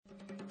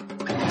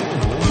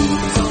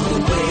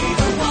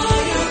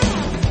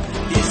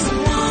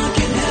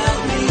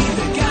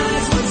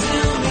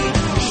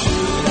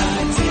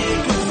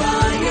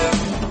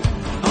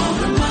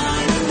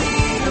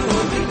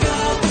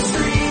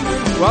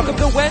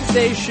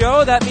Wednesday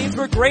show. That means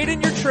we're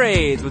grading your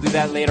trades. We'll do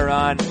that later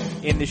on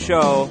in the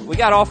show. We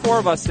got all four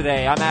of us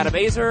today. I'm Adam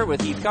Azer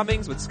with Heath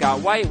Cummings, with Scott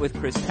White, with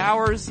Chris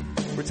Towers.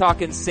 We're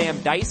talking Sam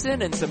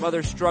Dyson and some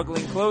other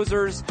struggling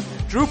closers.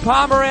 Drew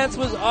Pomerantz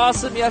was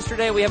awesome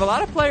yesterday. We have a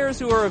lot of players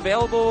who are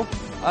available,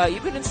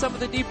 even in some of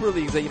the deeper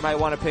leagues that you might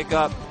want to pick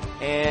up.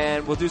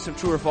 And we'll do some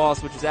true or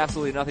false, which is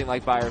absolutely nothing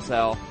like buy or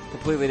sell.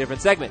 Completely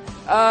different segment.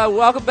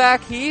 Welcome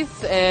back,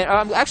 Heath. And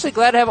I'm actually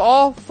glad to have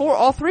all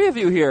three of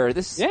you here. I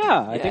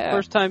think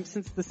first time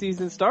since the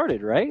season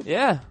started, right?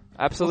 Yeah,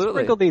 absolutely. We'll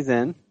sprinkle these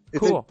in.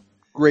 Cool.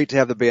 It's great to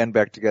have the band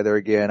back together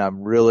again.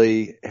 I'm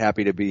really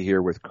happy to be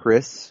here with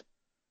Chris.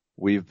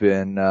 We've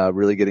been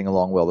really getting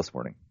along well this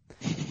morning.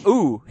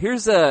 Ooh,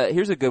 here's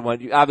a good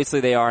one. Obviously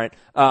they aren't,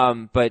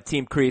 but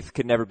Team Creeth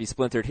could never be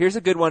splintered. Here's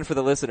a good one for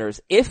the listeners.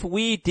 If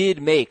we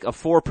did make a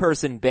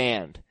 4-person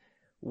band,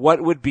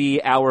 what would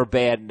be our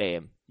band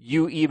name?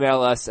 You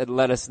email us and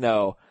let us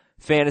know.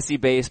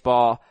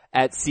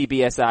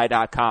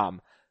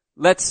 fantasybaseball@cbsi.com.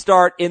 Let's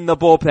start in the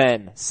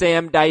bullpen.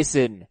 Sam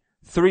Dyson.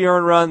 3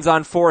 earned runs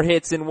on 4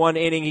 hits in 1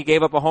 inning. He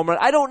gave up a home run.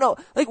 I don't know.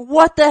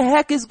 What the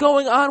heck is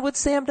going on with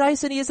Sam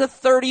Dyson? He has a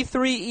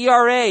 33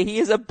 ERA. He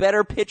is a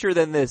better pitcher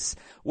than this.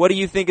 What do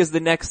you think is the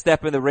next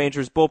step in the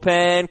Rangers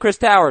bullpen? Chris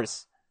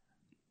Towers.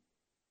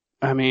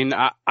 I mean,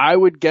 I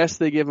would guess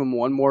they give him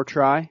one more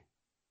try.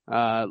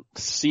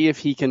 See if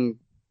he can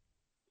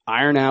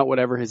iron out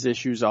whatever his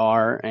issues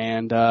are.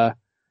 And, I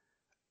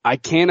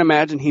can't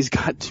imagine he's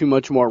got too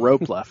much more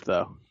rope left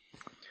though.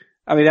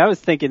 I mean, I was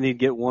thinking he'd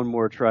get one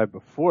more try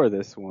before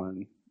this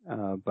one,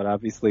 but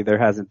obviously there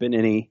hasn't been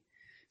any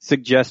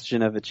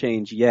suggestion of a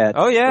change yet.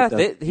 Oh yeah,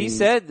 he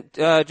said,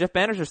 Jeff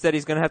Bannister said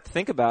he's gonna have to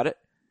think about it.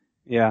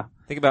 Yeah.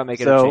 Think about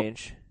making a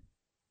change.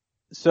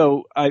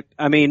 So, I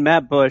mean,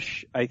 Matt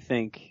Bush, I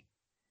think,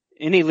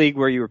 any league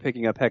where you were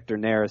picking up Hector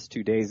Neris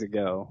 2 days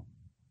ago,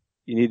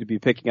 you need to be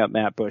picking up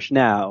Matt Bush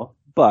now,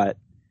 but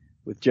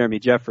with Jeremy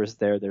Jeffress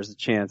there's a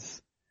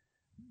chance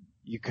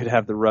you could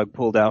have the rug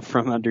pulled out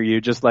from under you,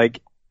 just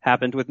like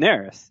happened with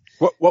Neris.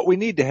 What we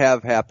need to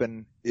have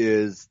happen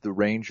is the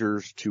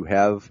Rangers to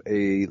have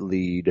a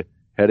lead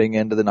heading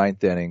into the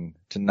 9th inning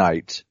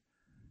tonight.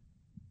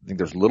 I think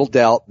there's little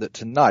doubt that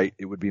tonight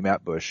it would be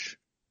Matt Bush.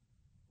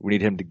 We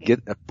need him to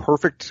get a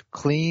perfect,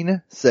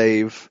 clean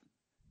save,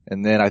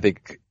 and then I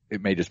think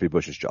it may just be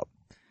Bush's job.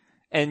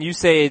 And you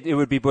say it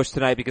would be Bush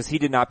tonight because he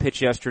did not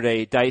pitch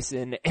yesterday.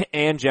 Dyson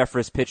and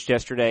Jeffress pitched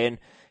yesterday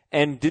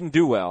and didn't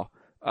do well.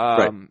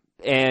 Right.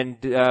 And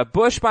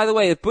Bush, by the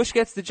way, if Bush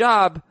gets the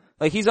job,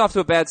 he's off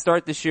to a bad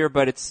start this year,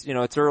 but it's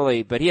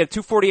early. But he had a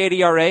 2.48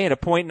 ERA and a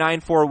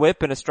 .94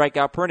 WHIP and a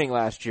strikeout per inning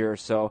last year.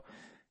 So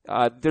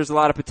there's a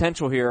lot of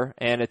potential here,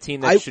 and a team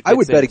that should. I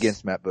would bet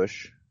against Matt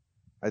Bush.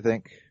 I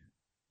think.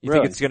 You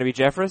think it's going to be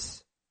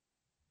Jeffress?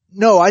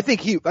 No, I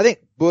think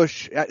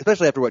Bush,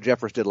 especially after what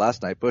Jeffress did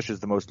last night, Bush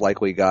is the most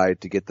likely guy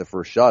to get the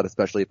first shot,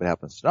 especially if it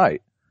happens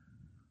tonight.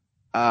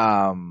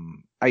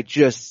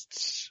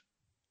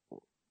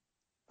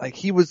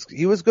 He was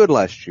good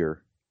last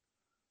year,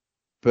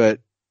 but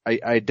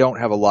I don't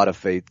have a lot of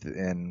faith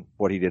in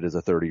what he did as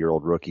a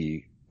 30-year-old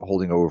rookie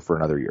holding over for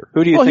another year.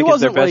 Who do you think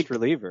is their best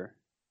reliever?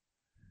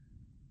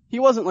 He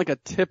wasn't like a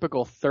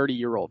typical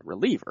 30-year-old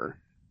reliever.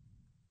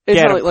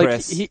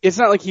 It's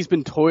not like he's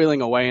been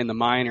toiling away in the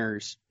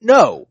minors.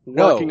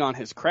 Working on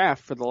his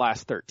craft for the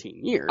last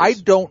 13 years. I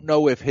don't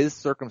know if his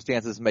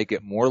circumstances make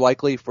it more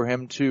likely for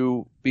him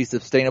to be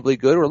sustainably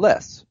good or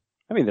less.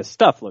 I mean, the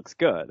stuff looks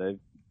good.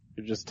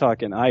 You're just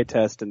talking eye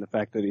test and the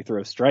fact that he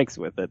throws strikes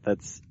with it.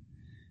 That's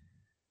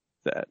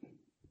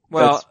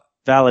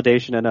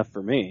validation enough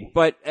for me.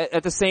 But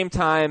at the same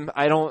time,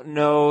 I don't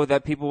know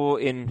that people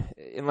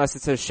unless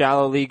it's a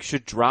shallow league,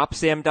 should drop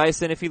Sam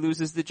Dyson if he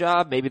loses the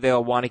job. Maybe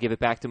they'll want to give it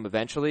back to him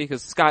eventually,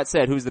 because Scott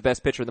said who's the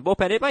best pitcher in the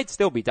bullpen. It might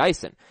still be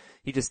Dyson.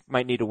 He just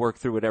might need to work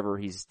through whatever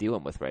he's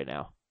dealing with right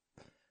now.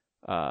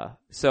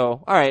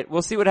 So, alright,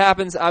 we'll see what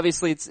happens.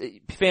 Obviously,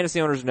 fantasy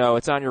owners know,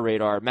 it's on your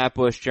radar. Matt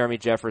Bush, Jeremy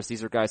Jeffress,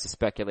 these are guys to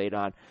speculate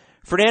on.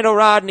 Fernando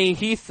Rodney,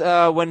 Heath,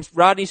 when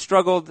Rodney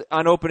struggled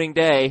on opening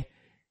day,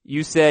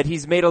 you said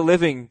he's made a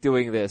living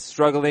doing this,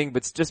 struggling,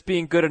 but just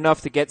being good enough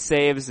to get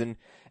saves, and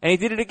he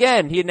did it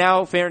again.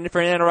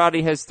 Fernando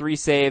Rodney has 3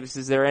 saves.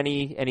 And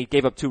he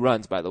gave up 2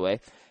 runs, by the way.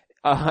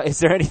 Is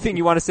there anything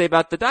you want to say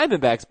about the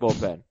Diamondbacks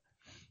bullpen?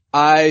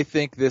 I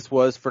think this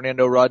was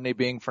Fernando Rodney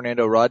being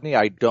Fernando Rodney.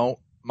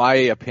 My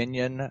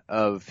opinion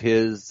of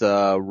his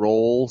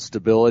role,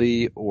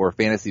 stability, or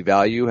fantasy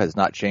value has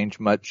not changed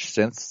much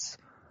since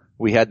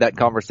we had that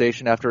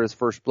conversation after his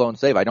first blown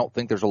save. I don't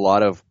think there's a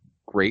lot of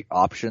great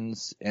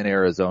options in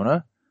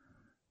Arizona.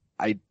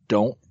 I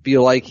don't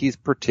feel like he's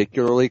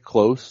particularly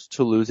close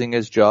to losing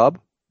his job.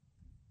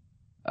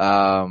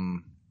 So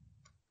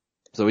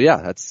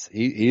yeah,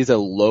 he's a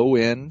low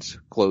end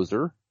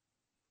closer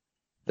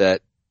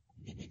that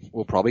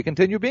will probably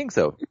continue being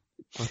so.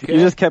 Okay. You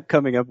just kept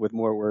coming up with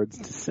more words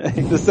to say.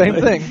 The same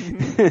thing.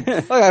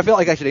 I feel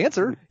like I should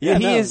answer. Yeah,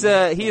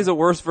 he is a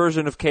worse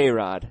version of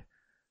K-Rod.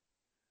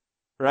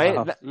 right?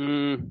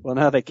 Wow. Well,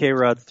 now that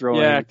K-Rod's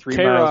throwing 3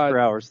 K-Rod, miles per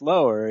hour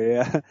slower,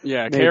 yeah.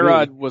 Yeah, maybe.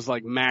 K-Rod was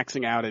like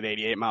maxing out at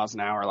 88 miles an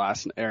hour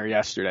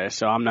yesterday,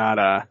 so I'm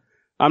not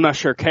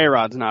sure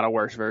K-Rod's not a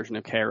worse version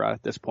of K-Rod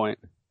at this point.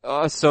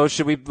 So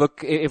should we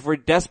look, if we're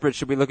desperate,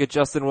 should we look at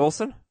Justin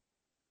Wilson?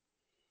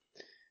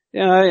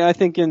 Yeah, I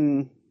think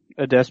in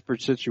a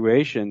desperate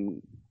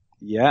situation,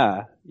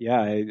 yeah,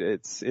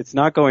 it's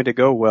not going to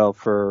go well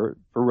for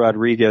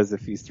Rodriguez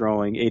if he's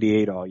throwing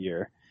 88 all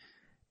year.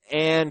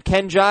 And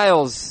Ken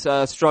Giles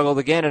struggled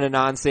again in a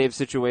non-save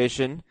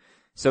situation.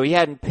 So he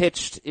hadn't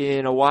pitched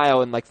in a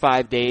while, in like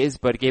 5 days,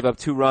 but gave up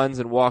 2 runs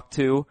and walked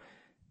 2.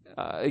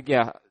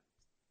 Yeah.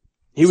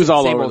 He was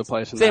all over the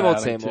place in that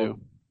outing, same too.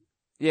 old.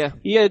 Yeah.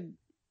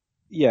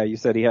 You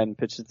said he hadn't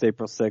pitched since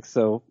April 6th,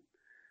 so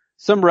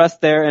some rest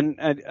there. And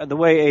the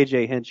way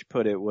AJ Hinch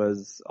put it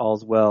was,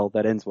 all's well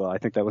that ends well. I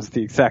think that was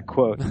the exact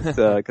quote,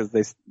 because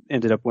they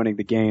ended up winning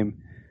the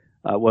game.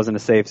 It wasn't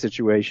a safe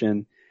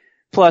situation.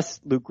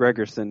 Plus, Luke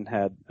Gregerson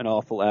had an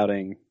awful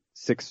outing,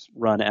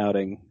 6-run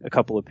outing a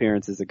couple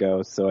appearances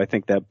ago, so I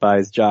think that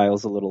buys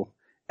Giles a little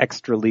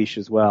extra leash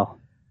as well.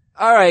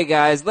 All right,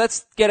 guys,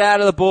 let's get out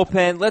of the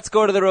bullpen. Let's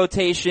go to the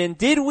rotation.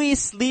 Did we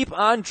sleep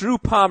on Drew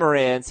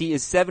Pomeranz? He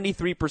is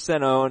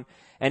 73% owned,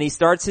 and he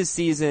starts his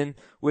season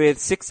with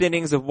 6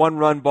 innings of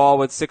 1-run ball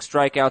with 6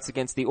 strikeouts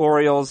against the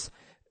Orioles.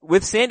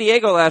 With San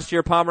Diego last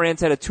year,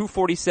 Pomeranz had a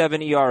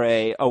 2.47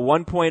 ERA, a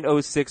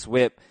 1.06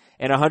 WHIP,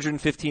 and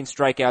 115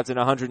 strikeouts in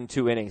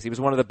 102 innings. He was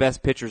one of the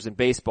best pitchers in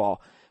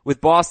baseball. With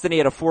Boston, he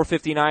had a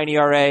 4.59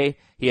 ERA.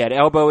 He had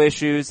elbow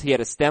issues. He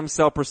had a stem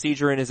cell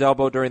procedure in his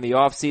elbow during the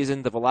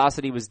offseason. The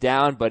velocity was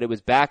down, but it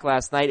was back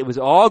last night. It was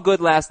all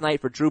good last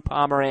night for Drew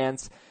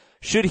Pomeranz.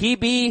 Should he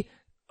be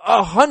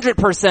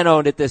 100%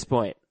 owned at this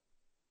point?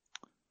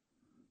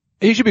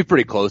 He should be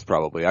pretty close,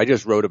 probably. I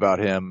just wrote about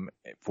him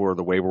for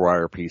the waiver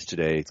wire piece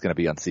today. It's going to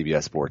be on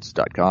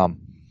CBSSports.com.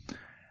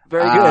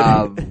 Very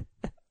good.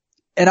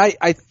 And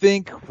I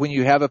think when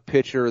you have a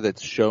pitcher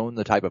that's shown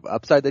the type of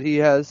upside that he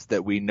has,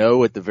 that we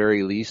know at the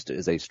very least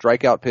is a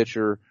strikeout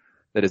pitcher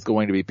that is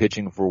going to be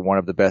pitching for one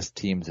of the best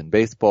teams in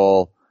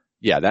baseball,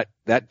 yeah,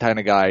 that kind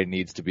of guy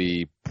needs to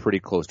be pretty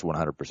close to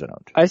 100%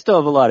 owned. I still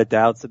have a lot of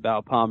doubts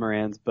about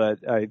Pomeranz, but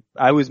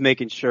I was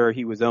making sure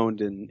he was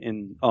owned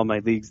in all my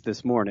leagues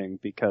this morning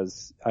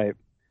because I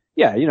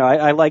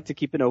like to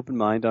keep an open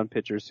mind on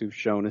pitchers who've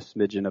shown a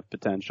smidgen of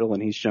potential,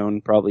 and he's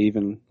shown probably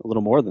even a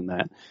little more than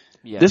that.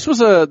 Yeah. This was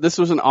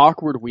an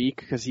awkward week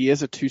because he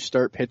is a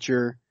 2-start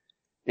pitcher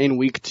in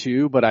week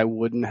 2, but I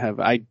wouldn't have,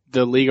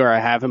 the league where I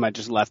have him, I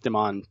just left him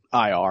on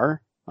IR.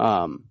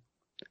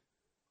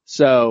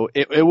 So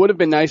it would have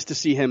been nice to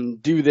see him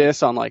do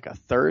this on like a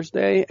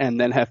Thursday and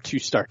then have 2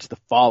 starts the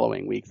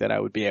following week that I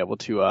would be able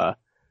to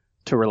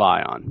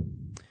rely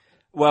on.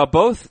 Well,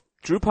 both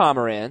Drew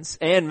Pomeranz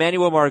and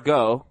Manuel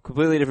Margot,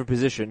 completely different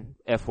position,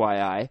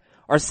 FYI,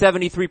 are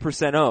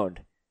 73%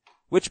 owned.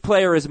 Which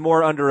player is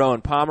more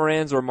under-owned,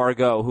 Pomeranz or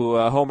Margot, who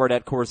homered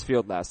at Coors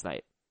Field last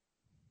night?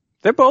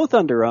 They're both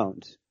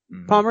under-owned.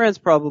 Mm-hmm. Pomeranz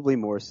probably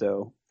more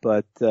so,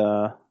 but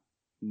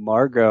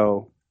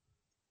Margot,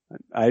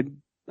 I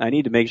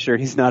need to make sure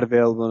he's not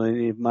available in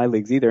any of my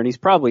leagues either, and he's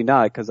probably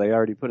not because I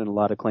already put in a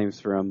lot of claims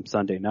for him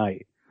Sunday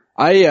night.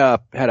 I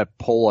had a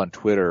poll on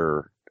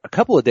Twitter a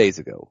couple of days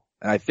ago,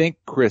 and I think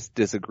Chris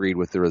disagreed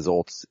with the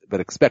results, but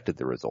expected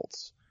the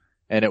results.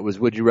 And it was,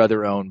 would you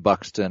rather own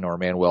Buxton or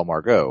Manuel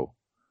Margot?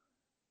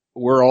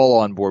 We're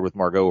all on board with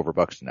Margot over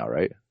Buxton now,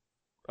 right?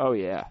 Oh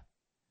yeah.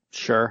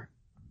 Sure.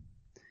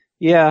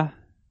 Yeah.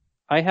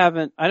 I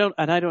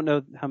don't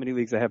know how many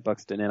leagues I have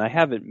Buxton in. I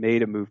haven't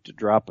made a move to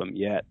drop him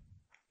yet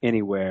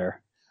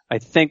anywhere. I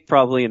think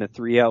probably in a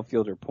 3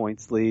 outfielder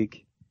points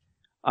league,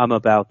 I'm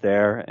about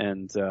there,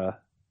 and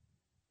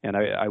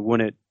I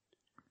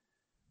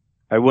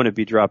wouldn't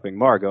be dropping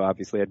Margot.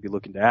 Obviously, I'd be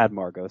looking to add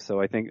Margot. So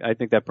I think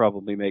that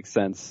probably makes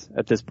sense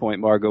at this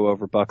point, Margot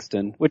over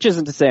Buxton, which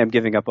isn't to say I'm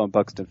giving up on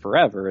Buxton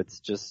forever. It's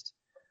just,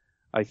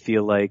 I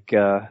feel like,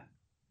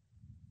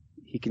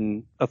 he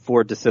can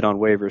afford to sit on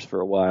waivers for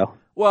a while.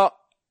 Well,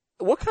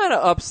 what kind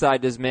of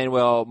upside does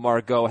Manuel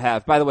Margot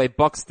have? By the way,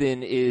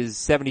 Buxton is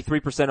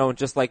 73% owned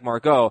just like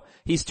Margot.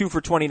 He's 2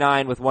 for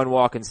 29 with 1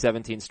 walk and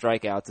 17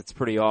 strikeouts. It's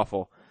pretty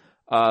awful.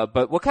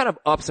 But what kind of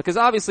upside? Because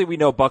obviously we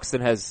know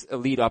Buxton has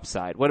elite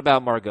upside. What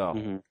about Margot?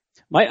 Mm-hmm.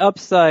 My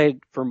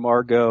upside for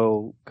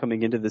Margot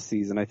coming into the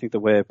season, I think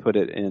the way I put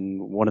it in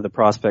one of the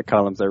prospect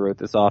columns I wrote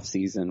this off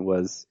season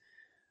was,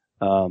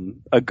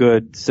 a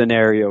good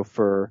scenario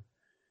for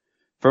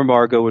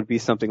Margot would be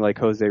something like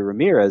Jose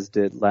Ramirez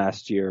did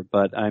last year,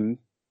 but I'm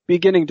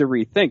beginning to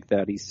rethink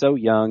that. He's so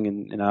young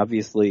and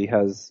obviously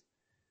has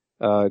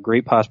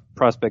great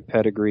prospect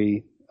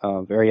pedigree,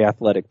 very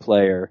athletic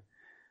player.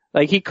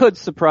 Like, he could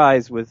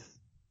surprise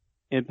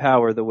in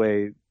power the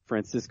way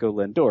Francisco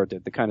Lindor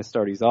did, the kind of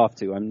start he's off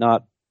to. I'm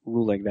not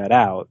ruling that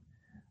out.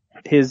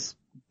 His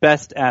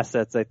best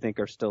assets, I think,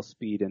 are still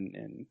speed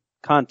and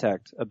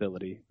contact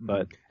ability,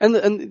 but.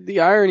 And the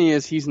irony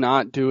is he's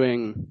not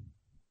doing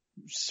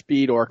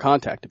speed or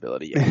contact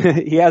ability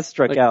yet. He has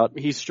struck out.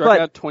 He struck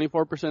out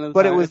 24% of the time.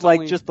 But it was It's like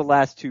only- just the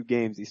last 2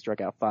 games he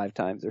struck out 5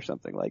 times or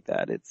something like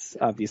that. It's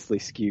obviously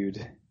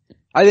skewed.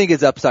 I think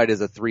his upside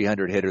is a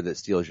 300 hitter that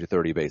steals you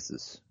 30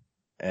 bases.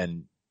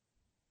 And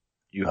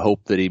you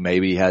hope that he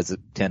maybe has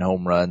 10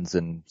 home runs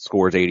and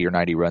scores 80 or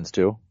 90 runs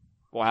too.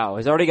 Wow,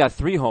 he's already got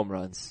 3 home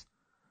runs.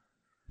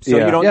 So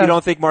Yeah. you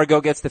don't think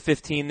Margot gets to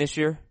 15 this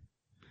year?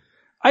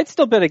 I'd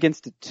still bet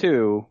against it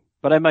too,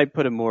 but I might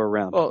put him more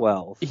around Well,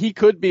 12. he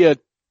could be a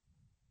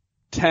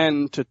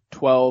 10 to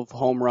 12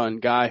 home run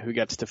guy who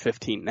gets to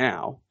 15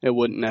 now. It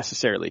wouldn't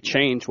necessarily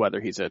change whether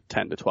he's a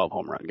 10 to 12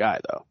 home run guy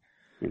though.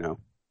 You know.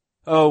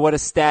 Oh, what a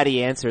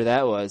statty answer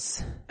that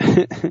was.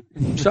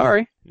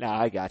 Sorry.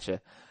 Nah, I gotcha.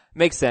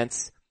 Makes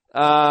sense.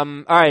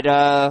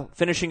 Alright,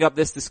 finishing up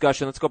this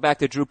discussion, let's go back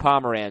to Drew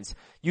Pomeranz.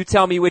 You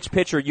tell me which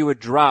pitcher you would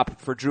drop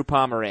for Drew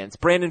Pomeranz.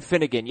 Brandon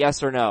Finnegan,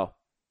 yes or no?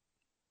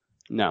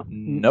 No.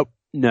 Nope.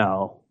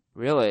 No.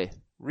 Really?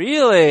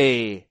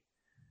 Really?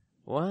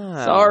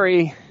 Wow.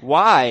 Sorry.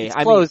 Why? It's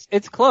close.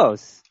 It's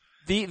close.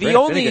 The Brandon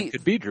only Finnegan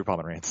could be Drew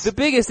Pomeranz. the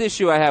biggest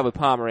issue I have with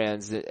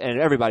Pomeranz,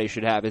 and everybody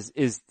should have,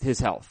 is his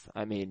health.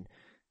 I mean,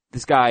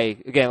 this guy,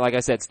 again, like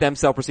I said, stem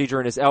cell procedure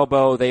in his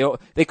elbow.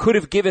 They could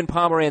have given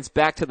Pomeranz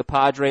back to the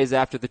Padres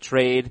after the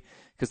trade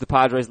because the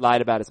Padres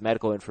lied about his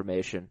medical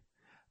information.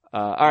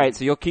 Alright,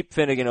 so you'll keep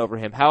Finnegan over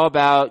him. How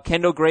about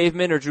Kendall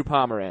Graveman or Drew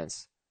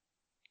Pomeranz?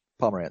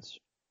 Pomeranz.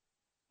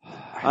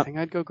 I think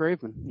I'd go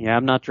Graveman. Yeah,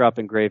 I'm not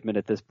dropping Graveman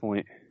at this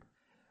point.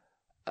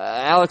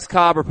 Alex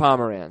Cobb or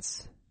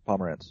Pomeranz?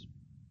 Pomeranz.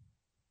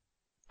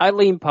 I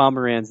lean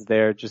Pomeranz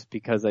there just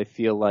because I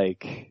feel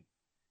like,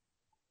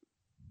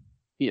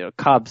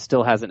 Cobb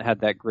still hasn't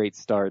had that great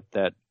start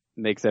that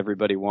makes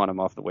everybody want him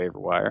off the waiver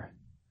wire.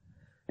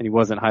 And he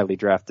wasn't highly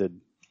drafted.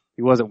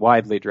 He wasn't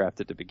widely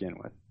drafted to begin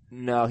with.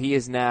 No, he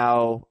is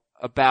now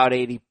about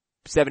 78%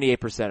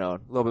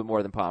 owned. A little bit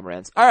more than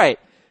Pomeranz. Alright.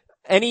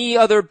 Any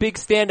other big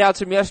standouts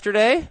from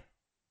yesterday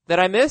that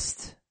I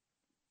missed?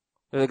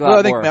 No,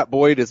 I think Matt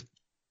Boyd is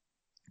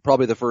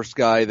probably the first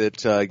guy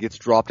that gets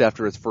dropped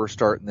after his first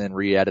start and then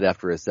re-added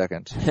after his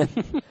second.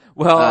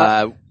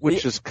 Well,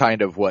 which is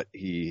kind of what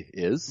he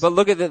is. but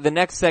look at the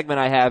next segment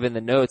I have in the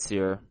notes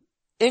here.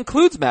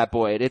 Includes Matt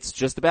Boyd. It's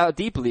just about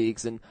deep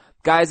leagues and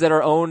guys that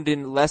are owned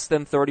in less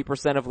than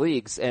 30% of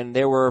leagues. And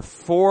there were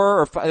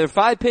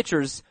 5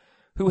 pitchers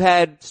who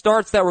had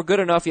starts that were good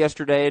enough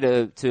yesterday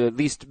to at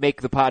least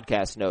make the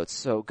podcast notes.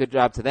 So good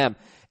job to them.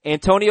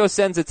 Antonio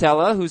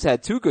Senzatella, who's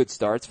had 2 good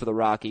starts for the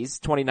Rockies,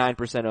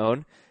 29%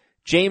 owned.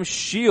 James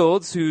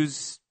Shields,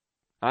 who's,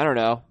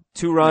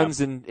 2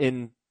 runs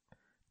in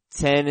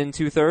 10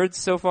 2/3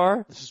 so far.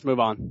 Let's just move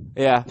on.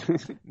 Yeah.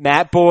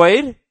 Matt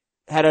Boyd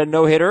had a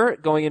no-hitter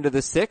going into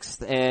the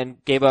 6th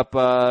and gave up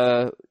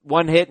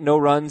 1 hit, no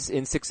runs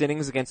in 6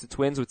 innings against the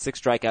Twins with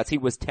 6 strikeouts. He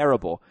was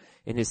terrible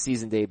in his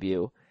season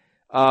debut.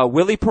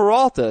 Willie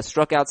Peralta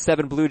struck out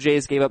 7 Blue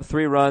Jays, gave up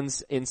 3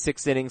 runs in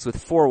 6 innings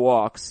with 4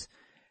 walks.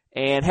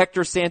 And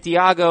Hector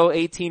Santiago,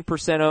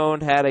 18%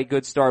 owned, had a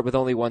good start with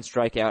only 1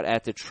 strikeout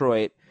at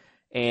Detroit.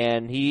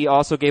 And he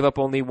also gave up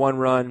only 1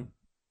 run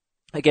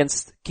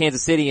against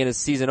Kansas City in his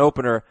season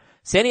opener.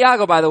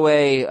 Santiago, by the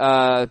way,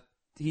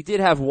 he did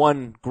have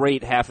 1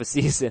 great half a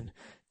season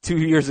 2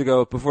 years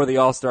ago before the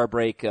All-Star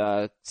break.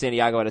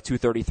 Santiago had a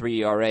 2.33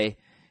 ERA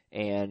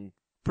and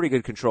pretty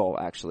good control,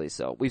 actually.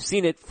 So we've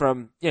seen it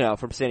from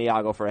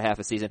Santiago for a half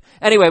a season.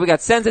 Anyway, we got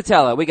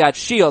Senzatella, we got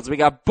Shields, we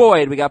got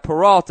Boyd, we got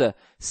Peralta,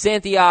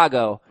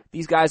 Santiago.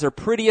 These guys are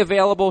pretty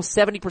available.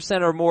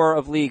 70% or more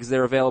of leagues,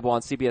 they're available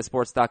on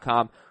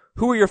CBSSports.com.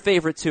 Who are your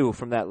favorite 2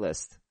 from that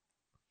list?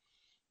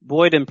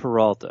 Boyd and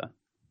Peralta.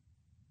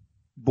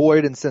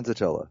 Boyd and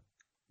Senzatella.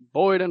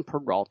 Boyd and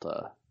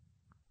Peralta.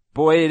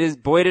 Boyd it is.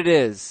 Boyd it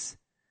is.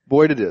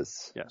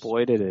 Yes.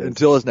 Boyd it is.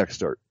 Until his next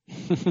start.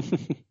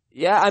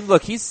 Yeah,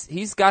 look,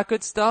 he's got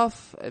good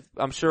stuff.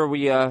 I'm sure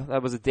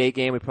that was a day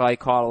game. We probably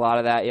caught a lot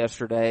of that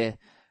yesterday.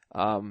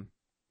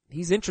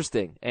 He's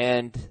interesting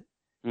and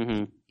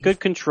good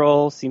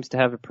control, seems to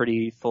have a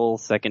pretty full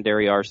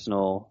secondary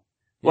arsenal.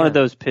 One of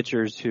those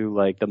pitchers who,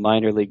 like, the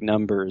minor league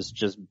numbers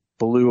just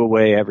blew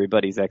away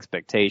everybody's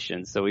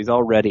expectations. So he's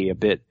already a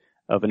bit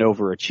of an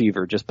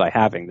overachiever just by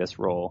having this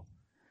role.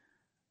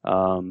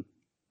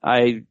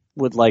 I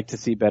would like to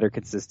see better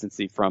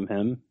consistency from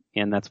him,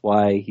 and that's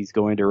why he's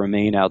going to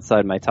remain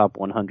outside my top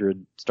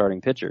 100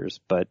 starting pitchers,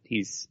 but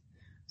he's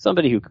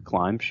somebody who could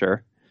climb,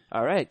 sure.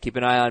 All right, keep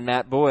an eye on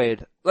Matt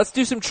Boyd. Let's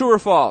do some true or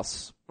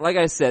false. Like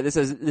I said, this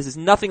is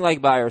nothing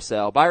like buy or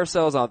sell. Buy or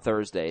sell is on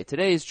Thursday.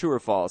 Today is true or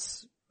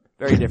false.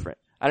 Very different.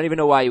 I don't even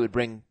know why you would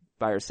bring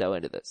buy or sell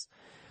into this.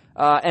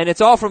 And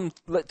it's all from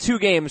 2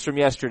 games from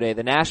yesterday.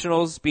 The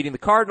Nationals beating the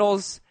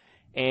Cardinals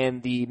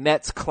and the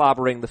Mets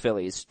clobbering the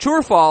Phillies. True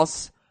or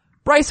false,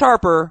 Bryce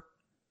Harper,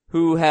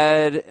 who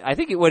had, I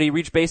think he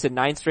reached base in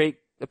 9 straight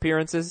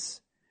appearances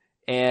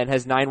and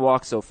has 9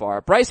 walks so far.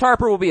 Bryce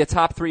Harper will be a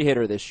top 3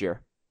 hitter this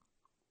year.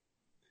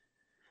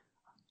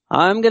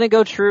 I'm gonna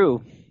go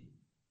true.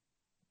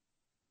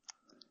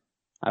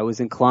 I was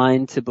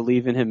inclined to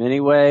believe in him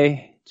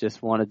anyway,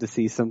 just wanted to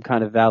see some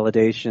kind of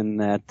validation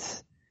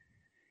that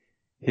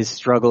his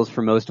struggles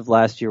for most of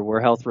last year were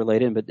health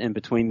related, but in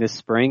between this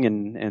spring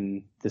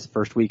and this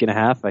first week and a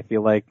half, I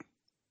feel like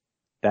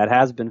that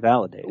has been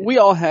validated. We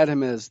all had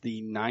him as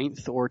the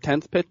 9th or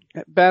 10th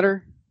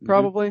batter,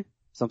 probably.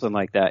 Something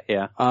like that,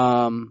 yeah.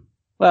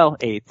 Well,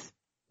 8th.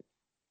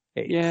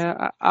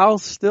 Yeah, I'll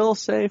still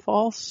say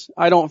false.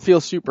 I don't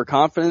feel super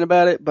confident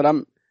about it, but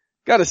I'm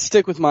gotta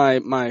stick with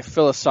my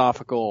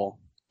philosophical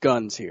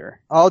guns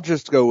here. I'll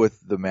just go with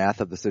the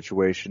math of the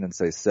situation and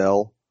say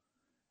sell.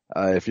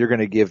 If you're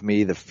going to give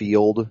me the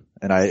field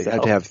and I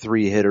have to have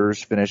 3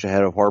 hitters finish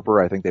ahead of Harper,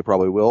 I think they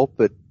probably will,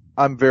 but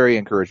I'm very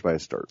encouraged by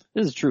his start.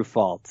 This is true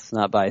false,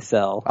 not buy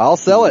sell. I'll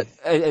sell it.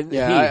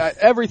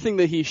 Everything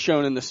that he's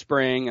shown in the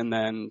spring and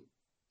then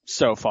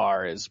so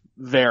far is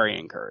very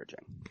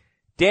encouraging.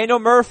 Daniel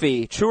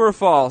Murphy, true or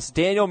false?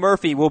 Daniel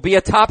Murphy will be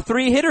a top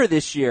 3 hitter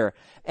this year.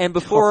 And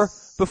before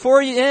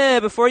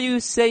you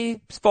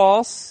say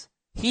false,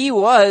 he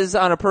was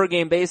on a per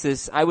game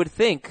basis, I would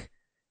think,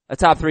 a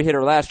top 3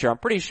 hitter last year. I'm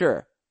pretty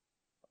sure.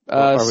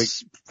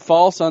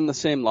 False on the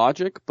same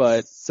logic,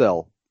 but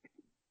sell.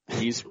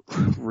 He's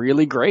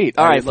really great.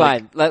 All right,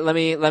 fine. Let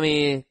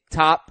me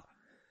top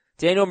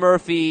Daniel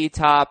Murphy,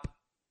 top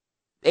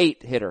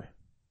 8 hitter.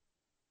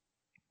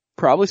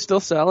 Probably still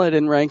sell. I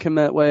didn't rank him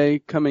that way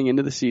coming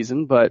into the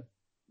season, but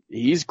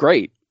he's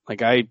great.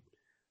 Like I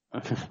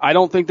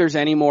don't think there's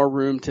any more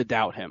room to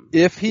doubt him.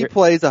 If he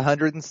plays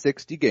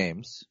 160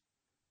 games,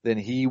 then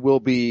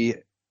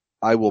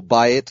I will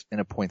buy it in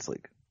a points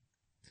league.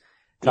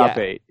 Top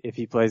 8. If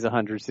he plays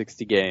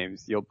 160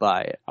 games, you'll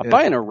buy it. I'll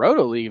buy in a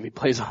roto league if he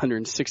plays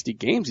 160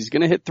 games. He's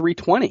going to hit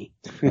 320.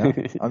 Yeah,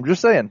 I'm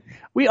just saying.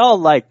 We all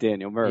like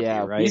Daniel Murphy,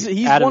 right? He's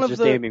Adam's one of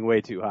just the, aiming way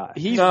too high.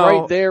 He's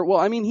right there. Well,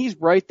 I mean, he's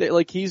right there.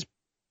 Like he's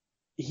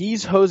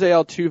Jose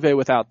Altuve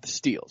without the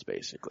steals,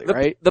 basically,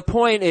 right? The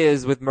point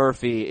is with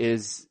Murphy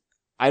is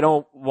I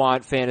don't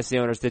want fantasy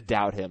owners to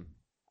doubt him.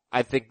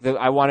 I think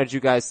I wanted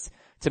you guys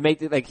to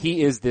make it like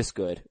he is this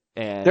good.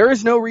 And there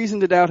is no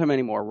reason to doubt him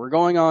anymore. We're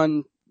going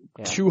on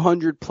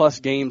 200 plus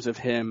games of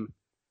him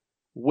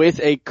with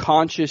a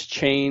conscious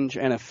change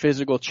and a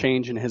physical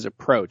change in his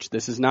approach.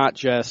 This is not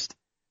just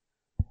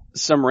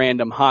some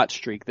random hot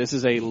streak. This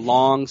is a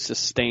long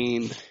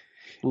sustained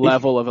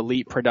level of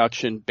elite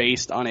production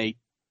based on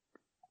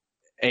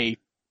a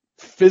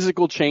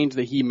physical change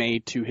that he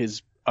made to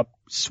his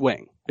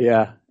swing.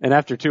 Yeah. And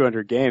after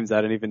 200 games,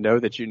 I don't even know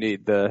that you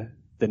need the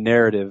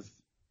narrative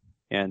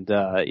and,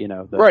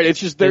 right. It's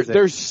just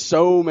there's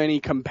so many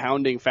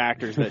compounding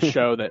factors that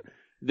show that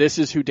this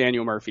is who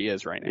Daniel Murphy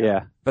is right now.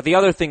 Yeah. But the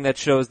other thing that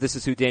shows this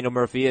is who Daniel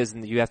Murphy is,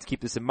 and you have to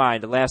keep this in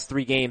mind, the last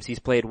 3 games he's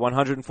played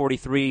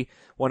 143,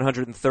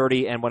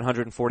 130, and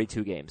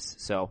 142 games.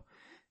 So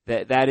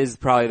that is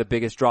probably the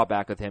biggest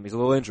drawback with him. He's a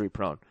little injury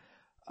prone.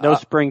 No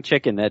spring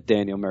chicken, that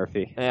Daniel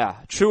Murphy. Yeah.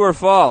 True or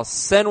false?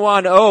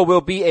 Senwan O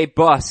will be a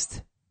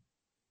bust.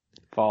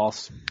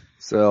 False.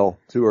 Sell.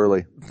 Too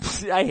early.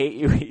 I hate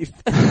you, Heath.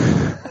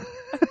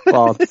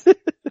 False.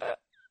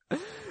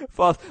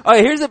 False. All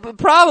right, here's the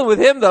problem with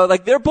him though.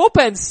 Like their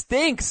bullpen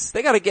stinks.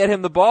 They got to get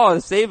him the ball and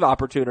a save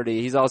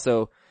opportunity. He's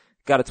also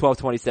got a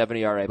 12.27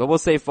 ERA, but we'll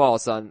say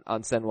false on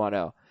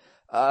Senwan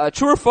O.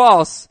 True or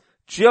false?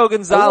 Gio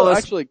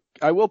Gonzalez.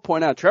 I will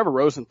point out Trevor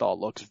Rosenthal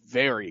looks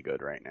very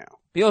good right now.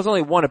 He has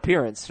only 1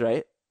 appearance,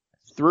 right?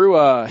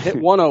 Through hit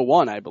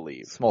 101, I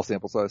believe. Small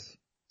sample size.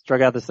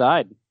 Struck out the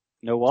side.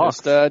 No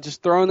walks.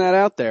 Just throwing that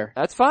out there.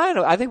 That's fine.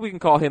 I think we can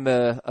call him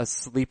a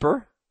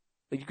sleeper.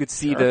 Like you could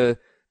see the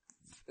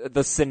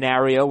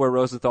scenario where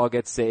Rosenthal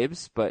gets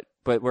saves, but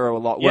we're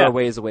a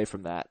ways away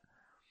from that.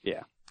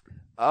 Yeah.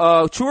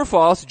 True or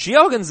false?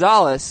 Gio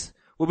Gonzalez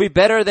will be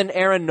better than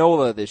Aaron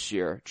Nola this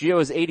year.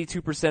 Gio is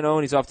 82%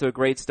 owned. He's off to a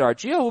great start.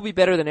 Gio will be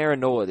better than Aaron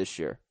Nola this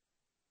year.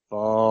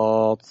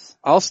 False.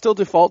 I'll still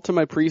default to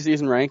my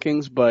preseason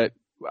rankings, but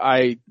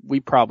we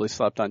probably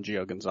slept on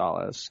Gio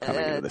Gonzalez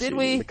coming into the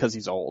season because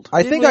he's old.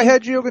 I think I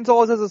had Gio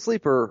Gonzalez as a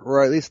sleeper,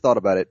 or at least thought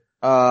about it.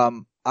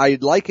 I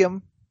like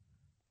him.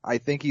 I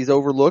think he's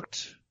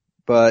overlooked,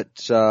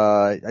 but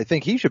I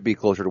think he should be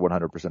closer to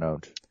 100%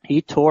 owned.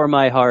 He tore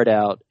my heart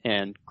out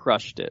and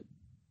crushed it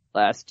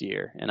last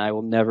year, and I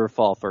will never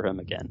fall for him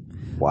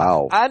again.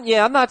 Wow.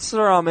 I'm not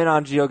sure I'm in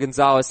on Gio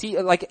Gonzalez. He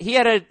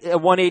had a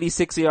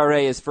 186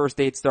 ERA his first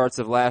 8 starts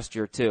of last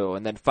year too,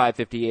 and then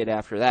 5.58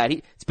 after that.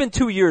 It's been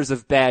 2 years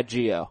of bad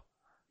Gio.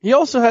 He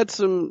also had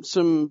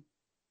some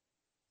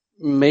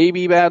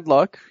maybe bad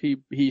luck.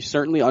 He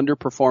certainly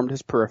underperformed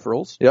his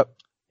peripherals. Yep.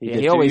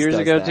 He always 2 years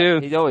does ago that. too.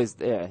 He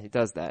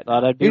does that.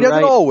 Thought I'd be he doesn't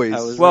right.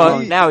 always.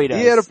 Now he does.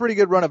 He had a pretty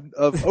good run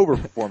of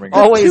overperforming.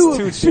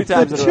 Always two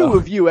times in a row. The two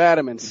of you,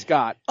 Adam and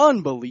Scott,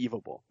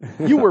 unbelievable.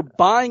 You were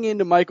buying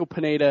into Michael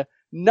Pineda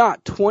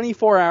not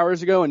 24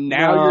 hours ago, and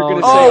now you're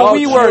going to say,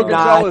 we were Gio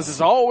Gonzalez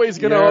is always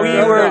going to.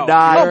 We were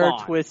not. Come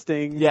on.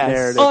 Twisting Yes.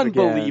 narrative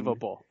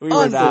Unbelievable. We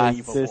were not.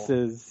 Unbelievable.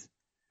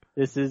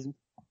 This is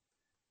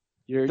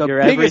you're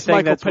biggest everything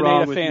Michael that's Pineda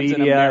wrong with fans in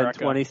media in America.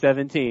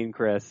 2017,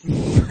 Chris.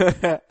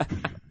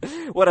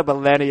 What a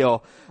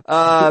millennial.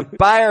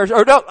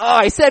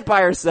 I said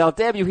buy or sell.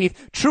 Damn you,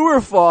 Heath. True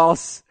or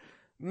false?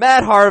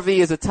 Matt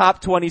Harvey is a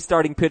top 20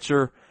 starting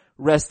pitcher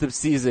rest of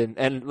season.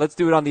 And let's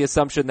do it on the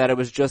assumption that it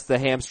was just a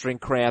hamstring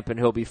cramp and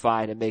he'll be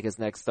fine and make his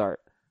next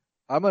start.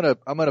 I'm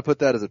gonna put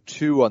that as a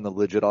 2 on the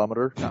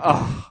legitometer.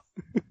 Oh.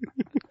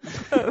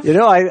 You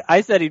know,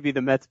 I said he'd be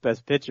the Mets'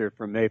 best pitcher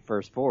from May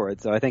 1st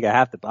forward, so I think I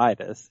have to buy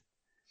this.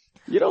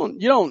 You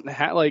don't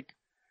have, like,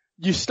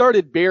 you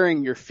started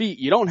burying your feet.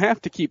 You don't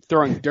have to keep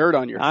throwing dirt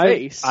on your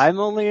face. I'm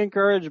only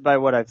encouraged by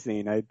what I've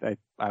seen.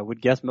 I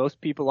would guess most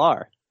people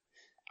are.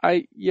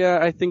 I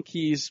think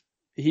he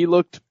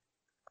looked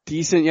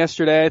decent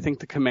yesterday. I think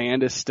the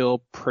command is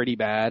still pretty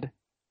bad.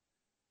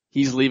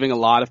 He's leaving a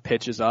lot of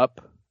pitches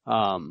up.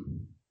 That's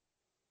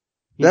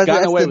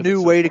the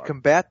new way to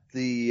combat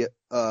the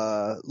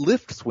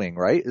lift swing,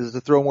 right? Is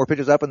to throw more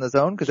pitches up in the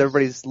zone because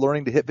everybody's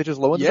learning to hit pitches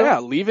low in the zone? Yeah,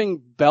 leaving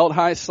belt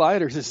high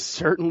sliders is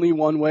certainly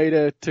one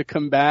way to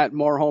combat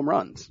more home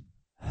runs.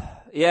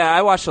 Yeah,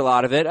 I watched a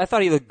lot of it. I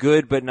thought he looked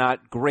good, but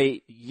not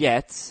great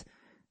yet.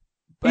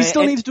 He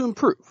still needs to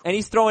improve. And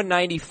he's throwing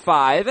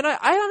 95, and I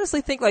honestly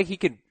think like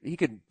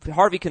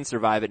Harvey can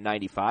survive at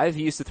 95.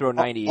 He used to throw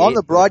 98. On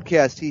the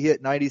broadcast, he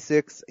hit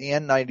 96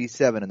 and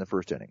 97 in the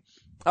first inning.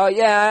 Oh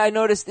yeah, I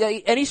noticed,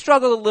 and he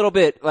struggled a little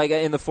bit, like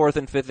in the 4th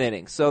and 5th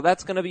innings. So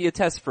that's gonna be a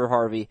test for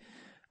Harvey.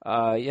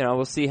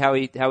 We'll see how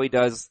he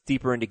does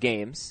deeper into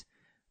games.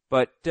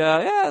 But,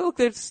 look,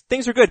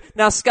 things are good.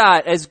 Now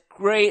Scott,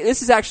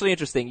 this is actually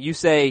interesting. You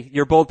say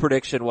your bold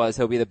prediction was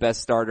he'll be the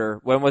best starter.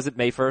 When was it?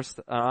 May 1st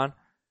on?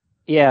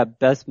 Yeah,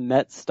 best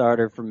Mets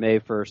starter from May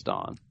 1st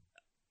on.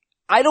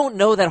 I don't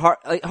know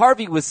that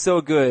Harvey was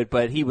so good,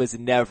 but he was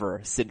never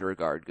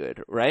Syndergaard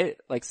good, right?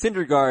 Like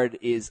Syndergaard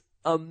is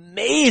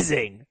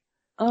amazing.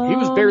 He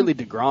was barely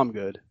DeGrom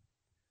good.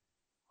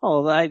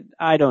 Oh,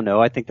 I don't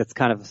know. I think that's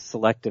kind of a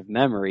selective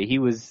memory.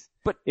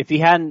 But if he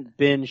hadn't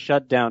been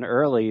shut down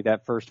early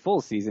that first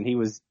full season, he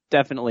was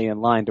definitely in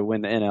line to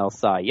win the NL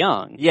Cy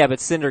Young. Yeah, but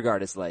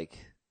Syndergaard is like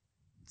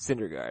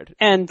Syndergaard.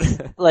 And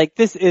like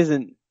this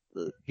isn't.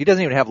 He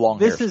doesn't even have long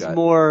hair. This is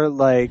more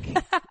like,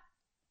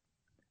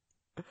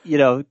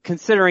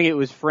 considering it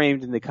was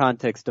framed in the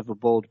context of a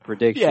bold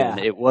prediction,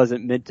 It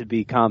wasn't meant to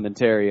be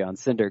commentary on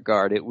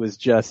Syndergaard. It was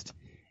just,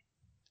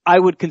 I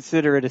would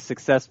consider it a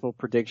successful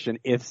prediction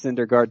if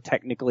Syndergaard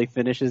technically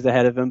finishes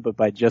ahead of him, but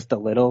by just a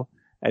little.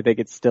 I think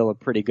it's still a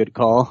pretty good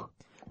call.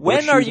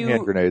 When are you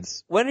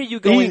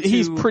going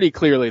He's pretty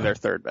clearly their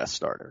third best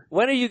starter.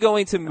 When are you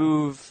going to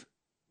move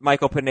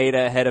Michael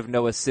Pineda ahead of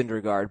Noah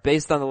Syndergaard?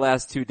 Based on the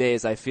last 2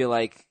 days, I feel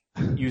like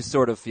you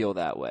sort of feel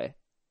that way.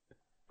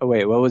 Oh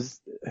wait,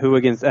 who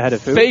ahead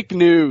of who? Fake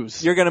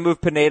news. You're gonna move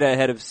Pineda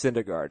ahead of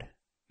Syndergaard.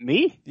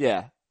 Me?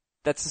 Yeah.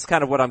 That's just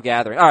kind of what I'm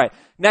gathering. Alright,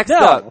 next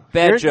up,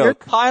 bad joke. You're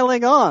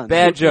piling on.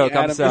 Bad joke,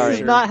 I'm sorry.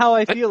 This is not how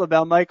I feel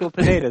about Michael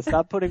Pineda.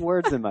 Stop putting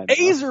words in my mouth.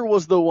 Azer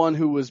was the one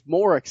who was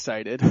more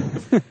excited.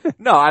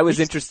 No, I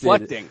was interested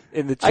deflecting.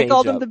 In the change. I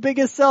called him the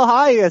biggest sell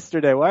high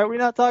yesterday. Why are we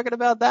not talking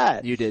about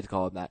that? You did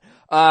call him that.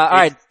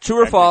 Alright,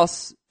 true or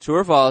false? True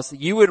or false?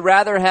 You would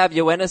rather have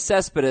Yoenis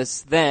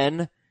Cespedes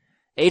than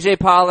AJ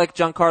Pollock,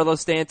 Giancarlo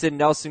Stanton,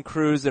 Nelson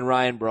Cruz, and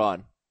Ryan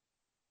Braun.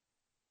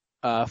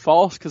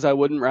 False, because I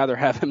wouldn't rather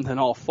have him than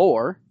all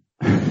four.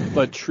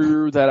 But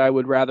true that I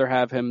would rather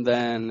have him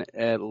than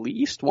at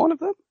least one of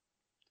them.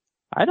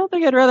 I don't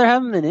think I'd rather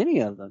have him than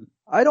any of them.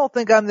 I don't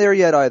think I'm there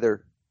yet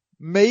either.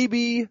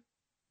 Maybe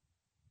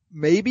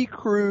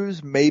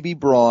Cruz, maybe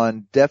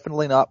Braun,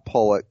 definitely not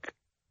Pollock.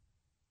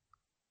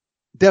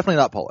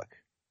 Definitely not Pollock.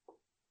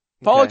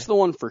 Pollock's the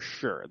one for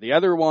sure. The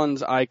other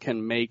ones I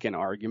can make an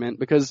argument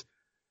because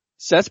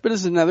Cespedes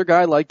is another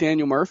guy like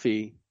Daniel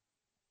Murphy.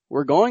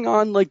 We're going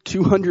on like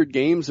 200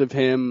 games of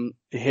him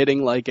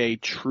hitting like a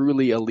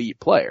truly elite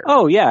player.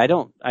 Oh yeah, I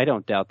don't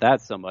doubt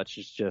that so much.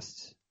 It's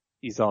just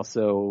he's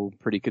also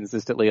pretty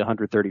consistently a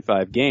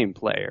 135 game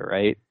player,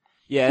 right?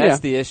 Yeah,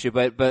 that's the issue.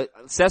 But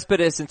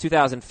Cespedes in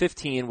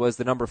 2015 was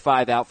the number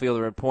 5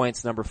 outfielder in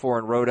points, number 4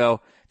 in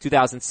roto.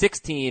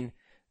 2016,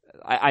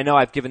 I know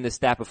I've given this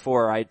stat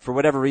before. For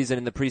whatever reason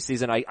in the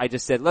preseason, I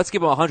just said, let's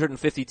give him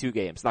 152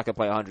 games. Not gonna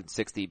play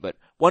 160, but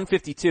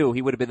 152,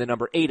 he would have been the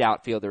number 8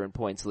 outfielder in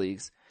points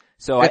leagues.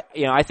 So,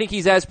 I think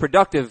he's as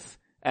productive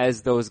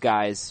as those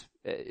guys.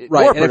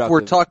 Right, and if we're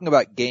talking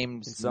about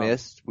games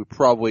missed, we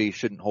probably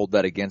shouldn't hold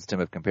that against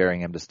him if comparing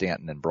him to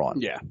Stanton and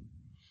Braun. Yeah.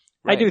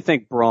 Right. I do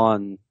think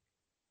Braun,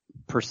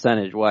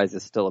 percentage-wise,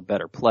 is still a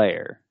better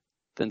player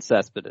than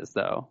Cespedes,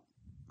 though.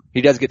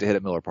 He does get to hit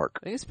at Miller Park.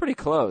 I think it's pretty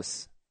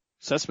close.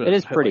 Cespedes it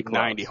is pretty like close,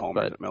 90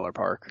 homers at Miller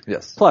Park.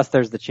 Yes. Plus,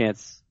 there's the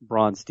chance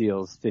Braun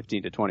steals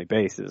 15 to 20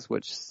 bases,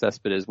 which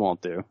Cespedes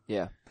won't do.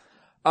 Yeah.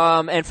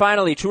 And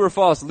finally, true or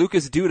false,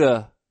 Lucas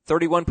Duda,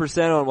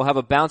 31% on, will have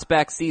a bounce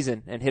back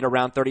season and hit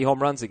around 30 home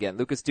runs again.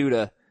 Lucas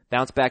Duda,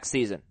 bounce back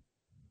season.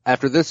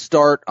 After this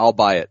start, I'll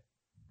buy it.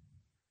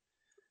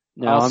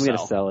 No, I'm going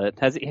to sell it.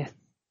 Has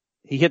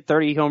he hit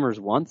 30 homers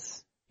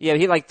once? Yeah,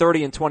 he hit like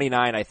 30 and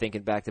 29, I think,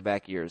 in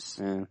back-to-back years.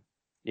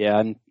 Yeah,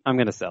 I'm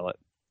going to sell it.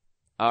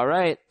 All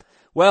right.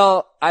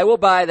 Well, I will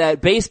buy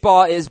that.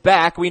 Baseball is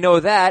back. We know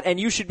that. And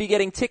you should be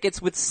getting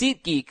tickets with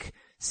SeatGeek.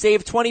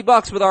 Save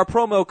 $20 with our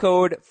promo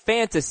code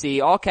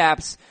FANTASY, all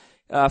caps,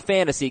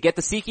 fantasy. Get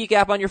the SeatGeek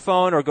app on your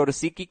phone or go to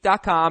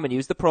SeatGeek.com and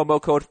use the promo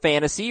code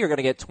FANTASY. You're going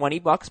to get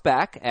 $20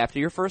 back after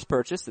your first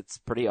purchase. It's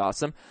pretty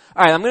awesome.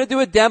 All right, I'm going to do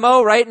a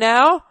demo right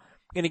now.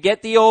 I'm going to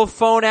get the old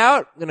phone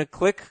out. I'm going to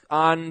click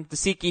on the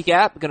SeatGeek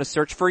app. I'm going to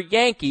search for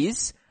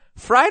Yankees.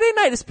 Friday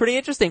night is pretty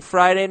interesting.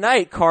 Friday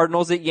night,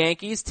 Cardinals at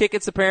Yankees.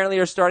 Tickets apparently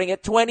are starting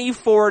at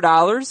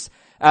 $24.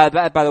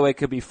 That, by the way,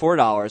 could be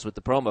 $4 with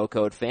the promo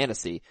code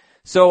FANTASY.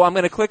 So I'm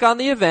going to click on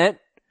the event.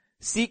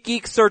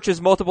 SeatGeek searches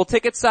multiple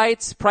ticket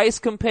sites, price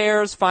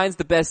compares, finds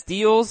the best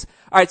deals.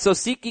 Alright, so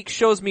SeatGeek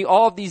shows me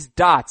all of these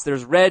dots.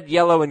 There's red,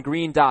 yellow, and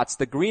green dots.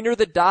 The greener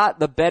the dot,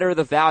 the better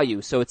the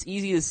value. So it's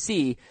easy to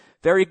see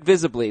very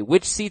visibly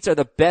which seats are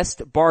the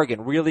best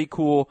bargain. Really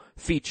cool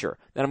feature.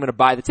 Then I'm going to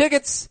buy the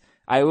tickets.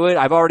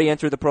 I've already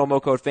entered the promo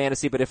code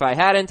FANTASY, but if I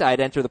hadn't, I'd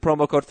enter the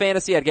promo code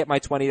FANTASY, I'd get my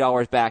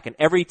 $20 back. And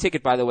every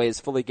ticket, by the way, is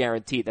fully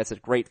guaranteed. That's a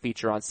great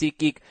feature on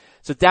SeatGeek.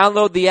 So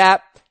download the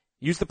app,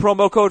 use the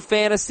promo code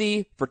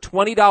FANTASY for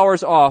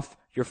 $20 off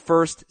your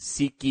first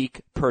SeatGeek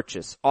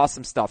purchase.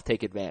 Awesome stuff.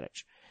 Take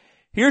advantage.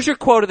 Here's your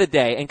quote of the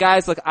day. And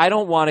guys, look, I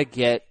don't want to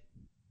get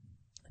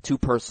too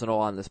personal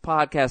on this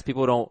podcast.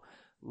 People don't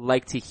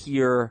like to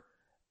hear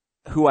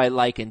who I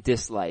like and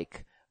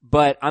dislike.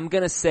 But I'm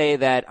going to say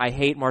that I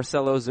hate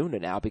Marcell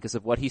Ozuna now because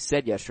of what he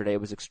said yesterday. It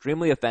was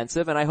extremely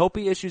offensive, and I hope